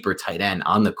sleeper tight end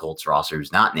on the Colts roster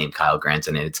who's not named Kyle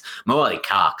Granson, and it's Mo Alley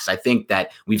Cox. I think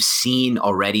that we've seen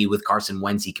already with Carson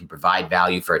Wentz, he can provide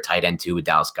value for a tight end too with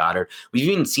Dallas Goedert. We've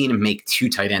even seen him make two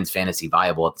tight ends fantasy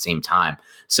viable at the same time.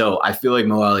 So I feel like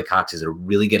Mo Alley Cox is a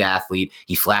really good athlete.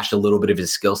 He flashed a little bit of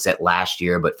his skill set last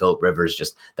year, but Phillip Rivers,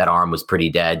 just that arm was pretty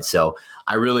dead. So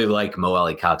I really like Mo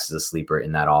Alley Cox as a sleeper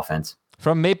in that offense.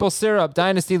 From Maple Syrup,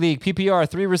 Dynasty League, PPR,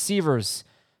 3 receivers.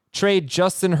 Trade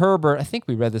Justin Herbert. I think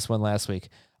we read this one last week.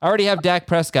 I already have Dak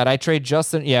Prescott. I trade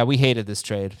Justin. Yeah, we hated this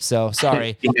trade. So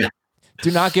sorry. Yeah.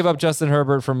 Do not give up Justin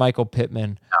Herbert for Michael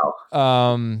Pittman.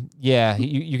 No. Yeah,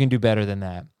 you can do better than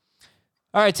that.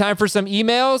 All right, time for some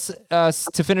emails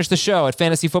to finish the show at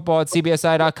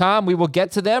fantasyfootball@cbsi.com. We will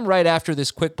get to them right after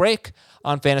this quick break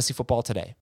on Fantasy Football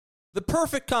Today. The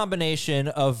perfect combination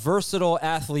of versatile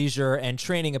athleisure and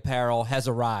training apparel has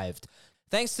arrived.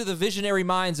 Thanks to the visionary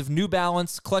minds of New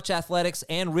Balance, Clutch Athletics,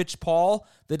 and Rich Paul,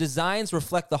 the designs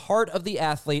reflect the heart of the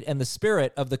athlete and the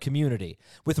spirit of the community.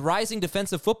 With rising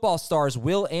defensive football stars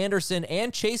Will Anderson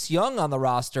and Chase Young on the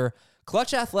roster,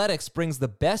 Clutch Athletics brings the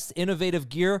best innovative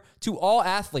gear to all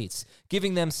athletes,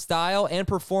 giving them style and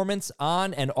performance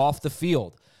on and off the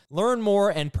field. Learn more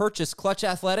and purchase Clutch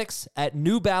Athletics at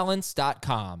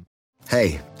newbalance.com.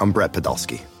 Hey, I'm Brett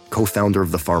Podolsky, co-founder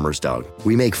of The Farmer's Dog.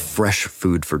 We make fresh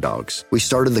food for dogs. We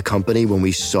started the company when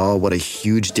we saw what a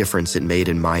huge difference it made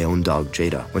in my own dog,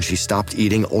 Jada, when she stopped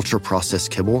eating ultra-processed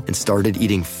kibble and started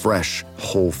eating fresh,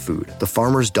 whole food. The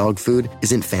Farmer's Dog food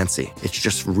isn't fancy. It's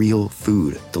just real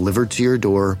food delivered to your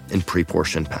door in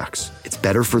pre-portioned packs. It's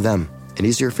better for them and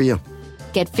easier for you.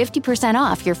 Get 50%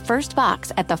 off your first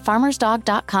box at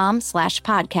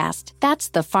thefarmersdog.com/podcast. That's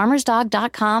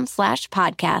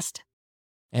thefarmersdog.com/podcast.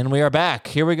 And we are back.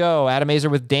 Here we go. Adam Azer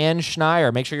with Dan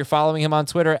Schneier. Make sure you're following him on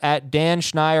Twitter at Dan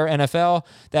Schneier NFL.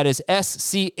 That is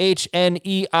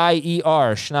SCHNEIER,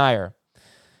 Schneier.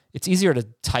 It's easier to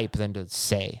type than to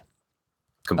say.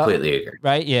 Completely agree.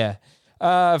 Right? Yeah.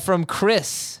 From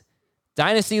Chris,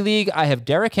 Dynasty League, I have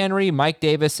Derrick Henry, Mike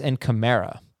Davis, and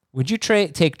Kamara. Would you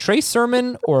take Trey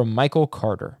Sermon or Michael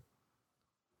Carter?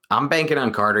 I'm banking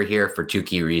on Carter here for two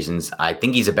key reasons. I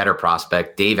think he's a better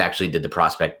prospect. Dave actually did the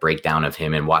prospect breakdown of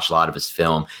him and watched a lot of his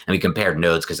film, and we compared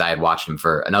notes because I had watched him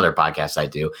for another podcast I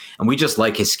do, and we just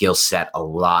like his skill set a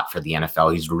lot for the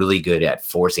NFL. He's really good at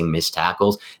forcing missed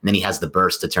tackles, and then he has the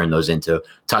burst to turn those into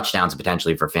touchdowns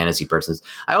potentially for fantasy purposes.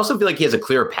 I also feel like he has a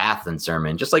clearer path than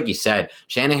Sermon. Just like you said,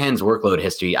 Shanahan's workload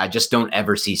history, I just don't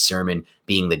ever see Sermon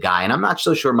being the guy, and I'm not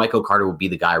so sure Michael Carter will be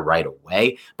the guy right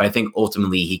away, but I think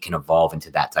ultimately he can evolve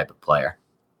into that type of player.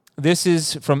 This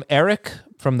is from Eric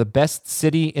from the best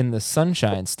city in the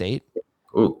Sunshine State.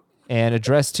 Ooh. And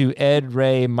addressed to Ed,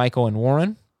 Ray, Michael, and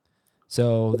Warren.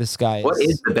 So this guy is... What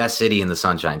is the best city in the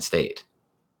Sunshine State?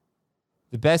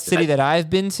 The best city that I've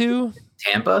been to?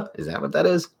 Tampa? Is that what that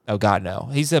is? Oh, God, no.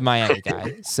 He's a Miami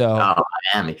guy. So Oh,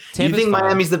 Miami. Tampa's You think fine.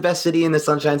 Miami's the best city in the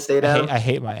Sunshine State, Adam? I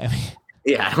hate Miami.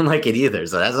 Yeah, I don't like it either.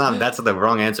 So that's the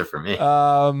wrong answer for me.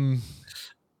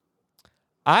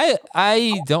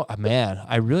 I don't, man,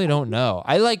 I really don't know.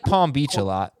 I like Palm Beach a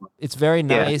lot. It's very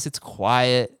nice. It's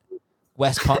quiet.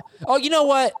 West Palm. Oh, you know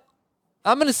what?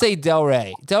 I'm going to say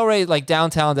Delray. Delray, like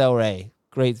downtown Delray.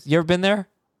 Great. You ever been there?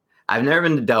 I've never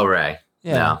been to Delray.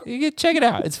 Yeah. No. You can check it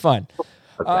out. It's fun.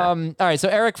 Okay. All right. So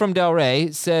Eric from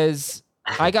Delray says,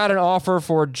 I got an offer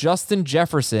for Justin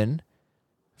Jefferson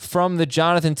from the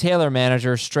Jonathan Taylor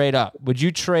manager straight up. Would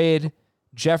you trade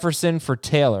Jefferson for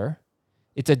Taylor?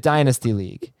 It's a dynasty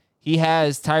league. He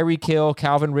has Tyreek Hill,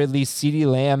 Calvin Ridley, CeeDee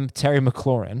Lamb, Terry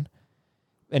McLaurin.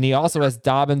 And he also has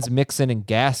Dobbins, Mixon, and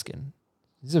Gaskin.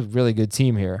 This is a really good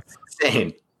team here.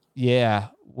 Same. Yeah.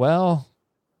 Well,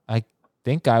 I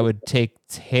think I would take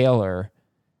Taylor.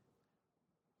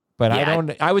 But Yeah.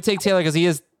 I would take Taylor because he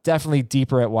is definitely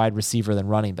deeper at wide receiver than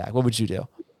running back. What would you do?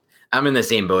 I'm in the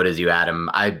same boat as you, Adam.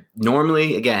 I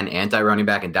normally, again, anti-running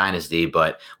back in Dynasty,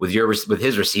 but with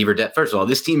his receiver depth, first of all,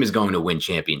 this team is going to win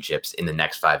championships in the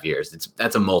next 5 years.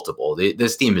 That's a multiple.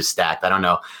 This team is stacked. I don't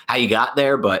know how you got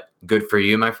there, but good for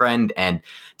you, my friend. And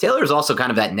Taylor is also kind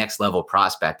of that next level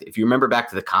prospect. If you remember back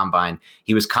to the combine,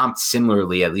 he was comped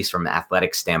similarly, at least from an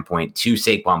athletic standpoint, to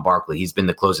Saquon Barkley. He's been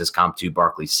the closest comp to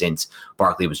Barkley since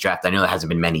Barkley was drafted. I know that hasn't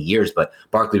been many years, but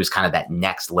Barkley was kind of that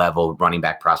next level running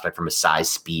back prospect from a size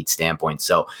speed standpoint.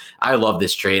 So I love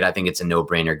this trade. I think it's a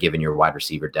no-brainer given your wide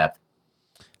receiver depth.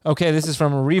 Okay, this is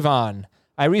from Revon.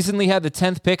 I recently had the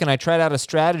 10th pick, and I tried out a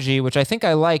strategy, which I think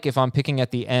I like if I'm picking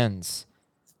at the ends.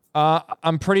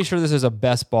 I'm pretty sure this is a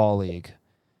best ball league.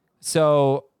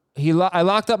 So I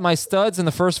locked up my studs in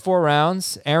the first 4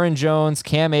 rounds: Aaron Jones,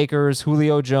 Cam Akers,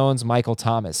 Julio Jones, Michael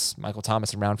Thomas. Michael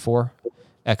Thomas in round 4.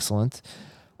 Excellent.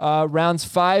 Rounds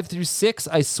 5 through 6,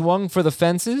 I swung for the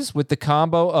fences with the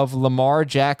combo of Lamar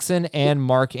Jackson and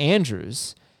Mark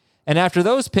Andrews. And after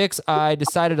those picks, I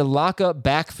decided to lock up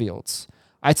backfields.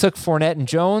 I took Fournette and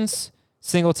Jones,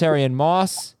 Singletary and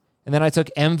Moss, and then I took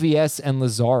MVS and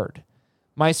Lazard.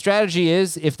 My strategy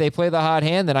is if they play the hot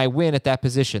hand, then I win at that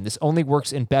position. This only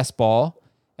works in best ball,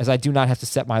 as I do not have to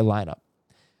set my lineup.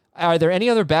 Are there any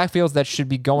other backfields that should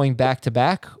be going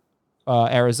back-to-back?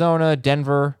 Arizona,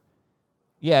 Denver.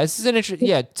 Yeah, this is an interesting.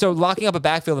 Yeah, so locking up a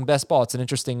backfield in best ball, it's an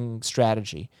interesting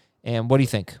strategy. And what do you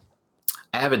think?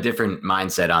 I have a different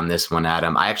mindset on this one,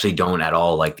 Adam. I actually don't at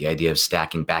all like the idea of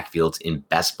stacking backfields in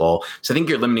best ball. So I think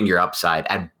you're limiting your upside.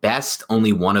 At best,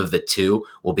 only one of the two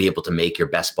will be able to make your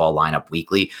best ball lineup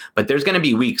weekly. But there's going to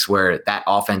be weeks where that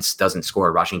offense doesn't score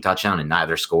a rushing touchdown and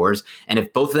neither scores. And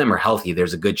if both of them are healthy,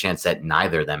 there's a good chance that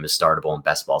neither of them is startable in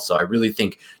best ball. So I really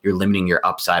think you're limiting your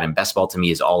upside. And best ball to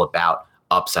me is all about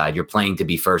upside. You're playing to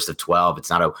be first of 12. It's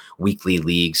not a weekly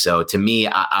league. So to me,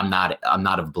 I'm not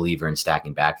a believer in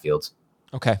stacking backfields.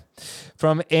 Okay.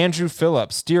 From Andrew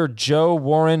Phillips, dear Joe,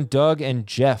 Warren, Doug, and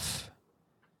Jeff.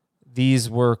 These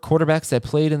were quarterbacks that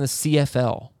played in the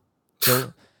CFL.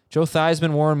 Joe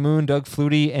Theismann, Warren Moon, Doug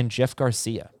Flutie, and Jeff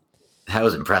Garcia. That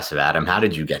was impressive, Adam. How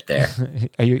did you get there?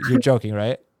 You're joking,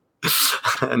 right?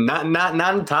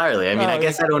 Not entirely. I mean, I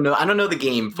guess I don't know. I don't know the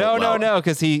game. No,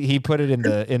 because he put it in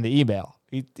the email.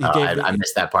 I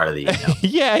missed that part of the email.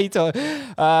 Yeah, he told.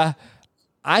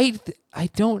 I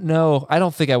don't know. I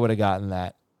don't think I would have gotten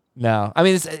that. No, I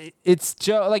mean it's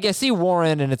Joe. Like I see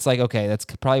Warren, and it's like okay, that's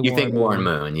probably you think Warren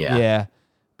Moon, yeah, yeah.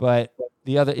 But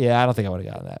the other, I don't think I would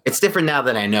have gotten that. It's different now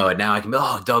that I know it. Now I can be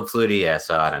Doug Flutie, yeah.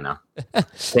 So I don't know.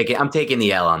 I'm taking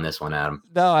the L on this one, Adam.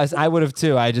 No, I would have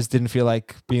too. I just didn't feel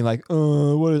like being like,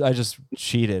 I just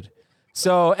cheated.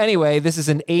 So anyway, this is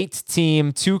an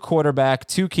 8-team, 2-quarterback,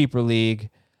 2-keeper league.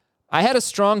 I had a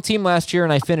strong team last year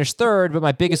and I finished third, but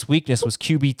my biggest weakness was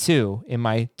QB2 in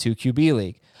my 2QB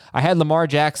league. I had Lamar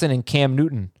Jackson and Cam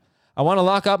Newton. I want to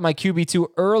lock up my QB2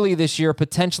 early this year,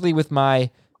 potentially with my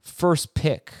first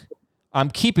pick. I'm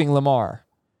keeping Lamar.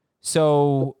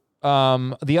 So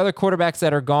the other quarterbacks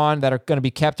that are gone that are going to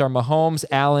be kept are Mahomes,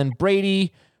 Allen,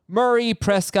 Brady, Murray,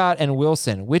 Prescott, and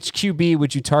Wilson. Which QB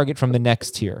would you target from the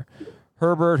next tier?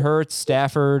 Herbert, Hurts,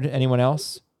 Stafford, anyone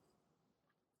else?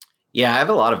 Yeah, I have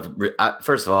a lot of.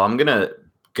 First of all, I'm gonna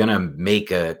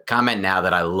make a comment now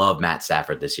that I love Matt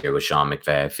Stafford this year with Sean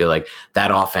McVay. I feel like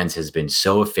that offense has been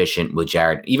so efficient with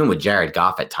Jared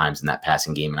Goff at times in that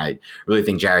passing game, and I really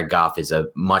think Jared Goff is a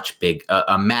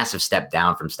massive step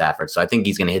down from Stafford. So I think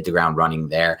he's going to hit the ground running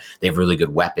there. They have really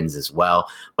good weapons as well.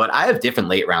 But I have different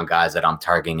late round guys that I'm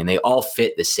targeting, and they all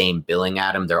fit the same billing,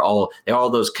 Adam. They're all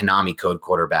those Konami code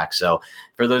quarterbacks. So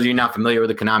for those of you not familiar with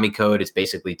the Konami code, it's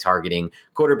basically targeting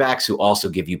quarterbacks who also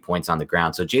give you points on the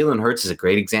ground. So Jalen Hurts is a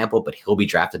great example, but he'll be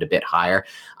drafted a bit higher.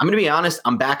 I'm going to be honest,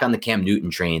 I'm back on the Cam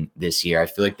Newton train this year. I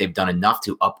feel like they've done enough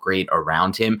to upgrade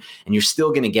around him, and you're still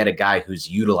going to get a guy who's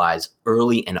utilized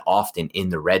early and often in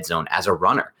the red zone as a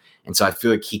runner. And so I feel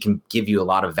like he can give you a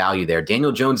lot of value there.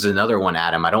 Daniel Jones is another one,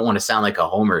 Adam. I don't want to sound like a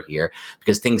homer here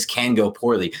because things can go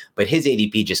poorly, but his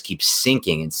ADP just keeps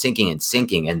sinking and sinking and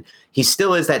sinking. And he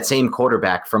still is that same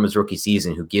quarterback from his rookie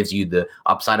season who gives you the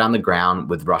upside on the ground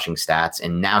with rushing stats.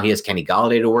 And now he has Kenny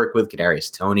Golladay to work with,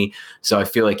 Kadarius Toney. So I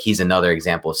feel like he's another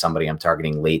example of somebody I'm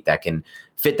targeting late that can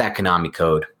fit that Konami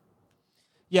code.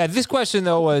 Yeah, this question,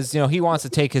 though, was, he wants to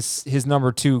take his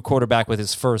number 2 quarterback with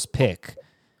his first pick.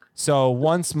 So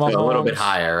once Mahomes, a little bit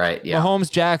higher, right? Yeah. Mahomes,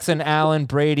 Jackson, Allen,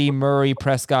 Brady, Murray,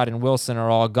 Prescott, and Wilson are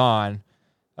all gone.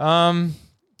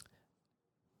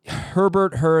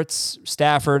 Herbert, Hurts,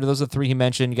 Stafford, those are the 3 he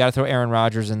mentioned. You got to throw Aaron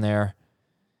Rodgers in there.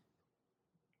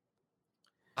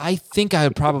 I think I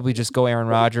would probably just go Aaron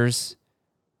Rodgers,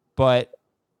 but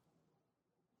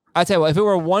I tell you what, if it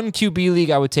were a 1 QB league,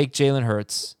 I would take Jalen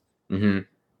Hurts. Mm-hmm.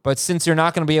 But since you're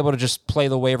not going to be able to just play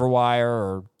the waiver wire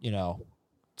or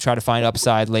try to find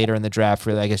upside later in the draft,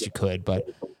 really, I guess you could, but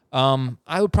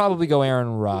I would probably go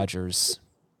Aaron Rodgers.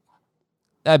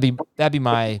 That'd be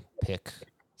my pick.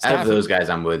 Out of those guys,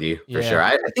 I'm with you for sure.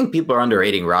 I think people are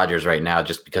underrating Rodgers right now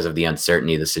just because of the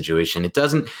uncertainty of the situation. It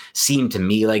doesn't seem to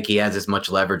me like he has as much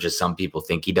leverage as some people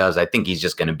think he does. I think he's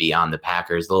just going to be on the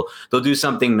Packers. They'll do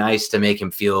something nice to make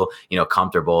him feel,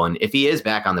 comfortable. And if he is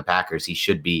back on the Packers, he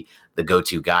should be the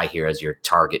go-to guy here as your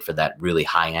target for that really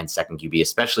high-end second QB,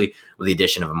 especially with the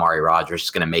addition of Amari Rodgers. It's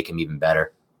going to make him even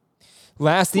better.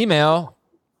 Last email.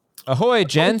 Ahoy,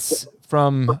 gents,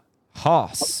 from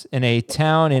Haas in a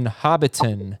town in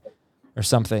Hobbiton or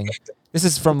something. This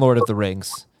is from Lord of the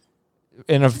Rings.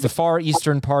 In of the far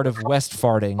eastern part of West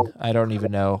Farting. I don't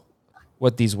even know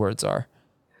what these words are.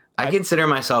 I consider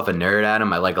myself a nerd,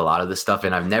 Adam. I like a lot of this stuff,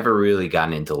 and I've never really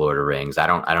gotten into Lord of the Rings. I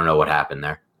don't know what happened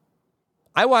there.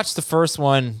 I watched the first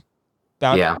one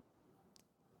about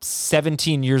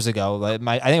 17 years ago. I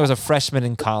think I was a freshman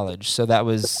in college, so that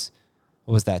was,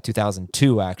 what was that,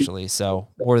 2002 actually, so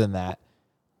more than that.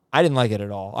 I didn't like it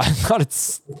at all. I thought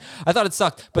it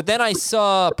sucked. But then I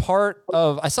saw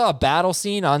a battle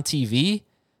scene on TV,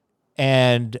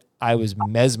 and I was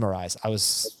mesmerized. I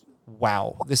was,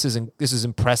 wow, this is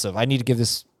impressive. I need to give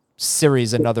this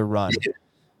series another run.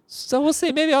 So we'll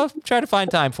see. Maybe I'll try to find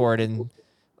time for it in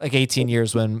like 18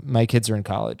 years when my kids are in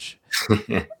college.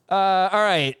 All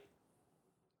right.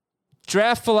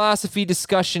 Draft philosophy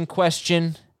discussion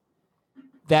question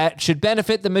that should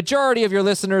benefit the majority of your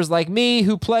listeners like me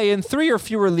who play in 3 or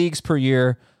fewer leagues per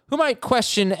year, who might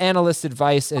question analyst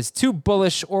advice as too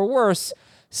bullish or worse,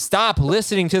 stop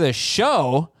listening to the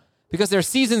show because their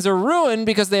seasons are ruined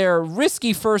because their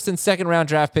risky first and second round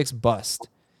draft picks bust.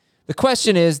 The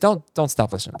question is, don't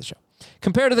stop listening to the show.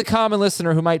 Compared to the common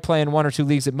listener who might play in 1 or 2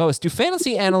 leagues at most, do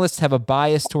fantasy analysts have a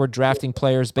bias toward drafting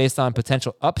players based on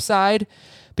potential upside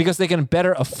because they can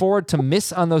better afford to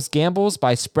miss on those gambles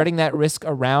by spreading that risk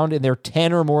around in their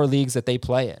 10 or more leagues that they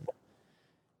play in?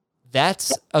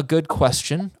 That's a good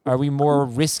question. Are we more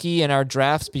risky in our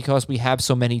drafts because we have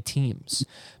so many teams?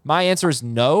 My answer is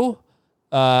no.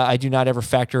 I do not ever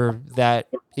factor that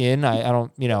in. I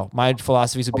don't, my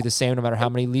philosophies would be the same no matter how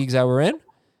many leagues I were in.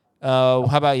 How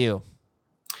about you?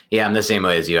 Yeah, I'm the same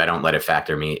way as you. I don't let it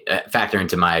factor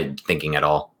into my thinking at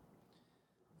all.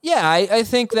 Yeah, I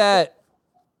think that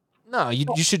no,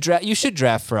 you should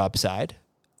draft for upside.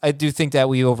 I do think that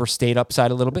we overstate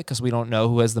upside a little bit because we don't know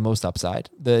who has the most upside.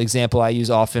 The example I use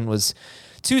often was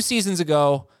 2 seasons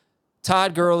ago.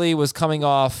 Todd Gurley was coming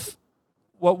off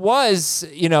what was,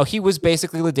 he was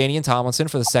basically LaDainian Tomlinson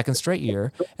for the 2nd straight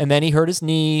year, and then he hurt his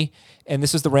knee, and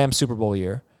this was the Rams Super Bowl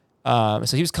year. So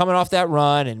he was coming off that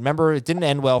run, and remember, it didn't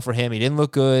end well for him. He didn't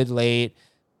look good late,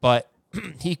 but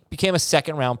he became a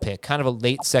 2nd-round pick, kind of a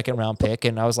late 2nd-round pick,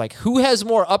 and I was like, who has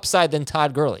more upside than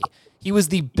Todd Gurley? He was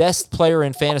the best player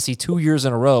in fantasy 2 years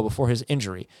in a row before his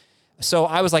injury. So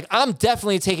I was like, I'm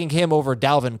definitely taking him over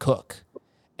Dalvin Cook.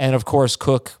 And, of course,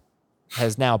 Cook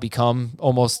has now become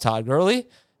almost Todd Gurley.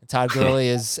 Todd Gurley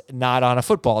is not on a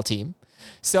football team.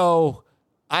 So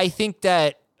I think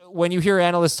that when you hear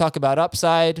analysts talk about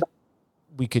upside,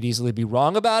 we could easily be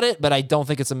wrong about it, but I don't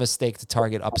think it's a mistake to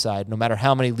target upside no matter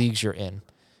how many leagues you're in.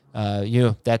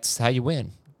 That's how you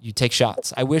win. You take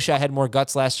shots. I wish I had more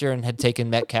guts last year and had taken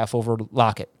Metcalf over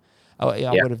Lockett. I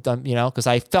would have done, because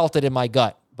I felt it in my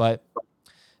gut, but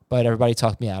everybody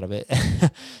talked me out of it.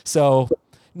 So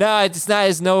no, it's not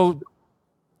as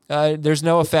there's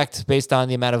no effect based on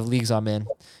the amount of leagues I'm in.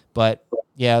 But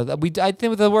yeah, I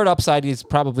think the word upside is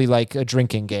probably like a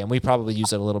drinking game. We probably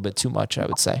use it a little bit too much, I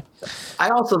would say. I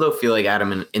also, though, feel like,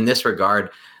 Adam, in this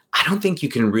regard, I don't think you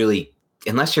can really,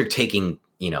 unless you're taking,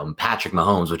 Patrick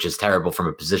Mahomes, which is terrible from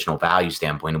a positional value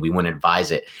standpoint, and we wouldn't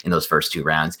advise it in those first 2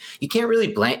 rounds. You can't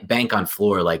really bank on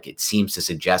floor like it seems to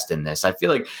suggest in this. I feel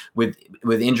like with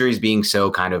injuries being so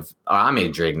kind of, I'm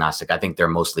injury agnostic. I think they're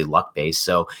mostly luck based.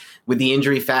 So with the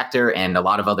injury factor and a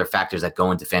lot of other factors that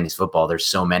go into fantasy football, there's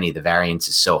so many, the variance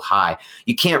is so high.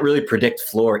 You can't really predict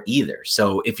floor either.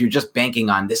 So if you're just banking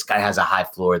on this guy has a high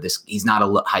floor, he's not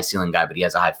a high ceiling guy, but he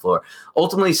has a high floor.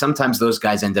 Ultimately, sometimes those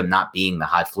guys end up not being the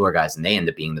high floor guys, and they end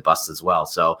up being the busts as well.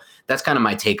 So that's kind of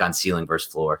my take on ceiling versus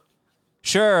floor.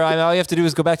 Sure. All you have to do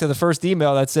is go back to the first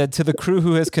email that said, to the crew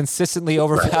who has consistently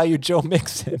overvalued Joe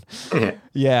Mixon.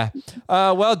 Yeah.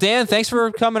 Well, Dan, thanks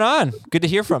for coming on. Good to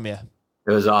hear from you.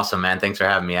 It was awesome, man. Thanks for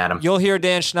having me, Adam. You'll hear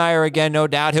Dan Schneier again, no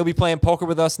doubt. He'll be playing poker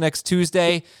with us next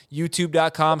Tuesday,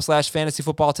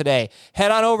 youtube.com/fantasyfootballtoday. Head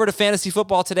on over to Fantasy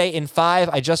Football Today in 5.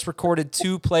 I just recorded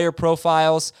 2 player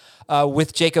profiles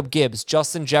with Jacob Gibbs,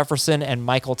 Justin Jefferson, and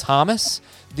Michael Thomas.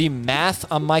 The math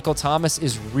on Michael Thomas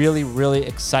is really, really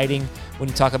exciting when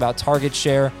you talk about target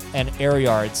share and air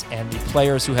yards and the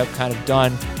players who have kind of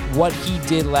done what he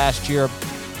did last year.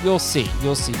 You'll see.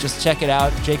 Just check it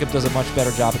out. Jacob does a much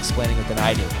better job explaining it than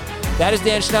I do. That is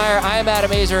Dan Schneier. I am Adam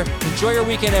Azer. Enjoy your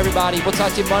weekend, everybody. We'll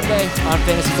talk to you Monday on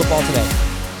Fantasy Football Today.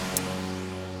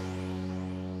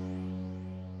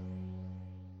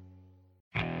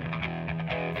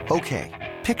 Okay,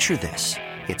 picture this.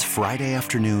 It's Friday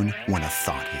afternoon when a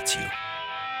thought hits you.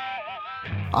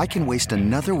 I can waste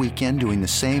another weekend doing the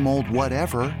same old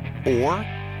whatever, or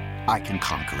I can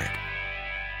conquer it.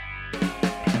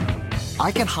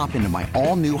 I can hop into my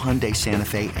all-new Hyundai Santa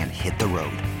Fe and hit the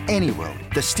road. Any road.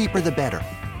 The steeper, the better.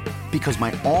 Because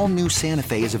my all-new Santa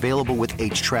Fe is available with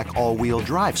H-Track all-wheel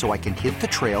drive, so I can hit the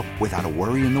trail without a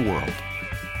worry in the world.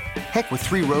 Heck, with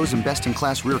 3 rows and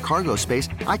best-in-class rear cargo space,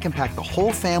 I can pack the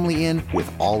whole family in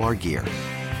with all our gear.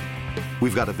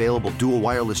 We've got available dual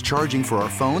wireless charging for our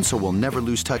phones, so we'll never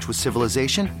lose touch with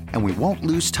civilization, and we won't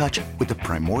lose touch with the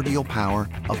primordial power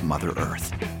of Mother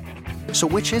Earth. So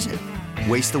which is it?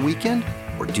 Waste the weekend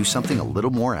or do something a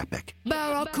little more epic?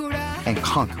 And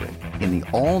conquer it in the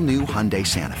all-new Hyundai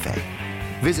Santa Fe.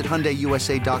 Visit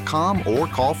HyundaiUSA.com or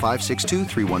call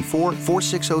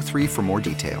 562-314-4603 for more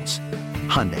details.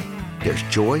 Hyundai, there's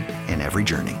joy in every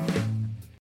journey.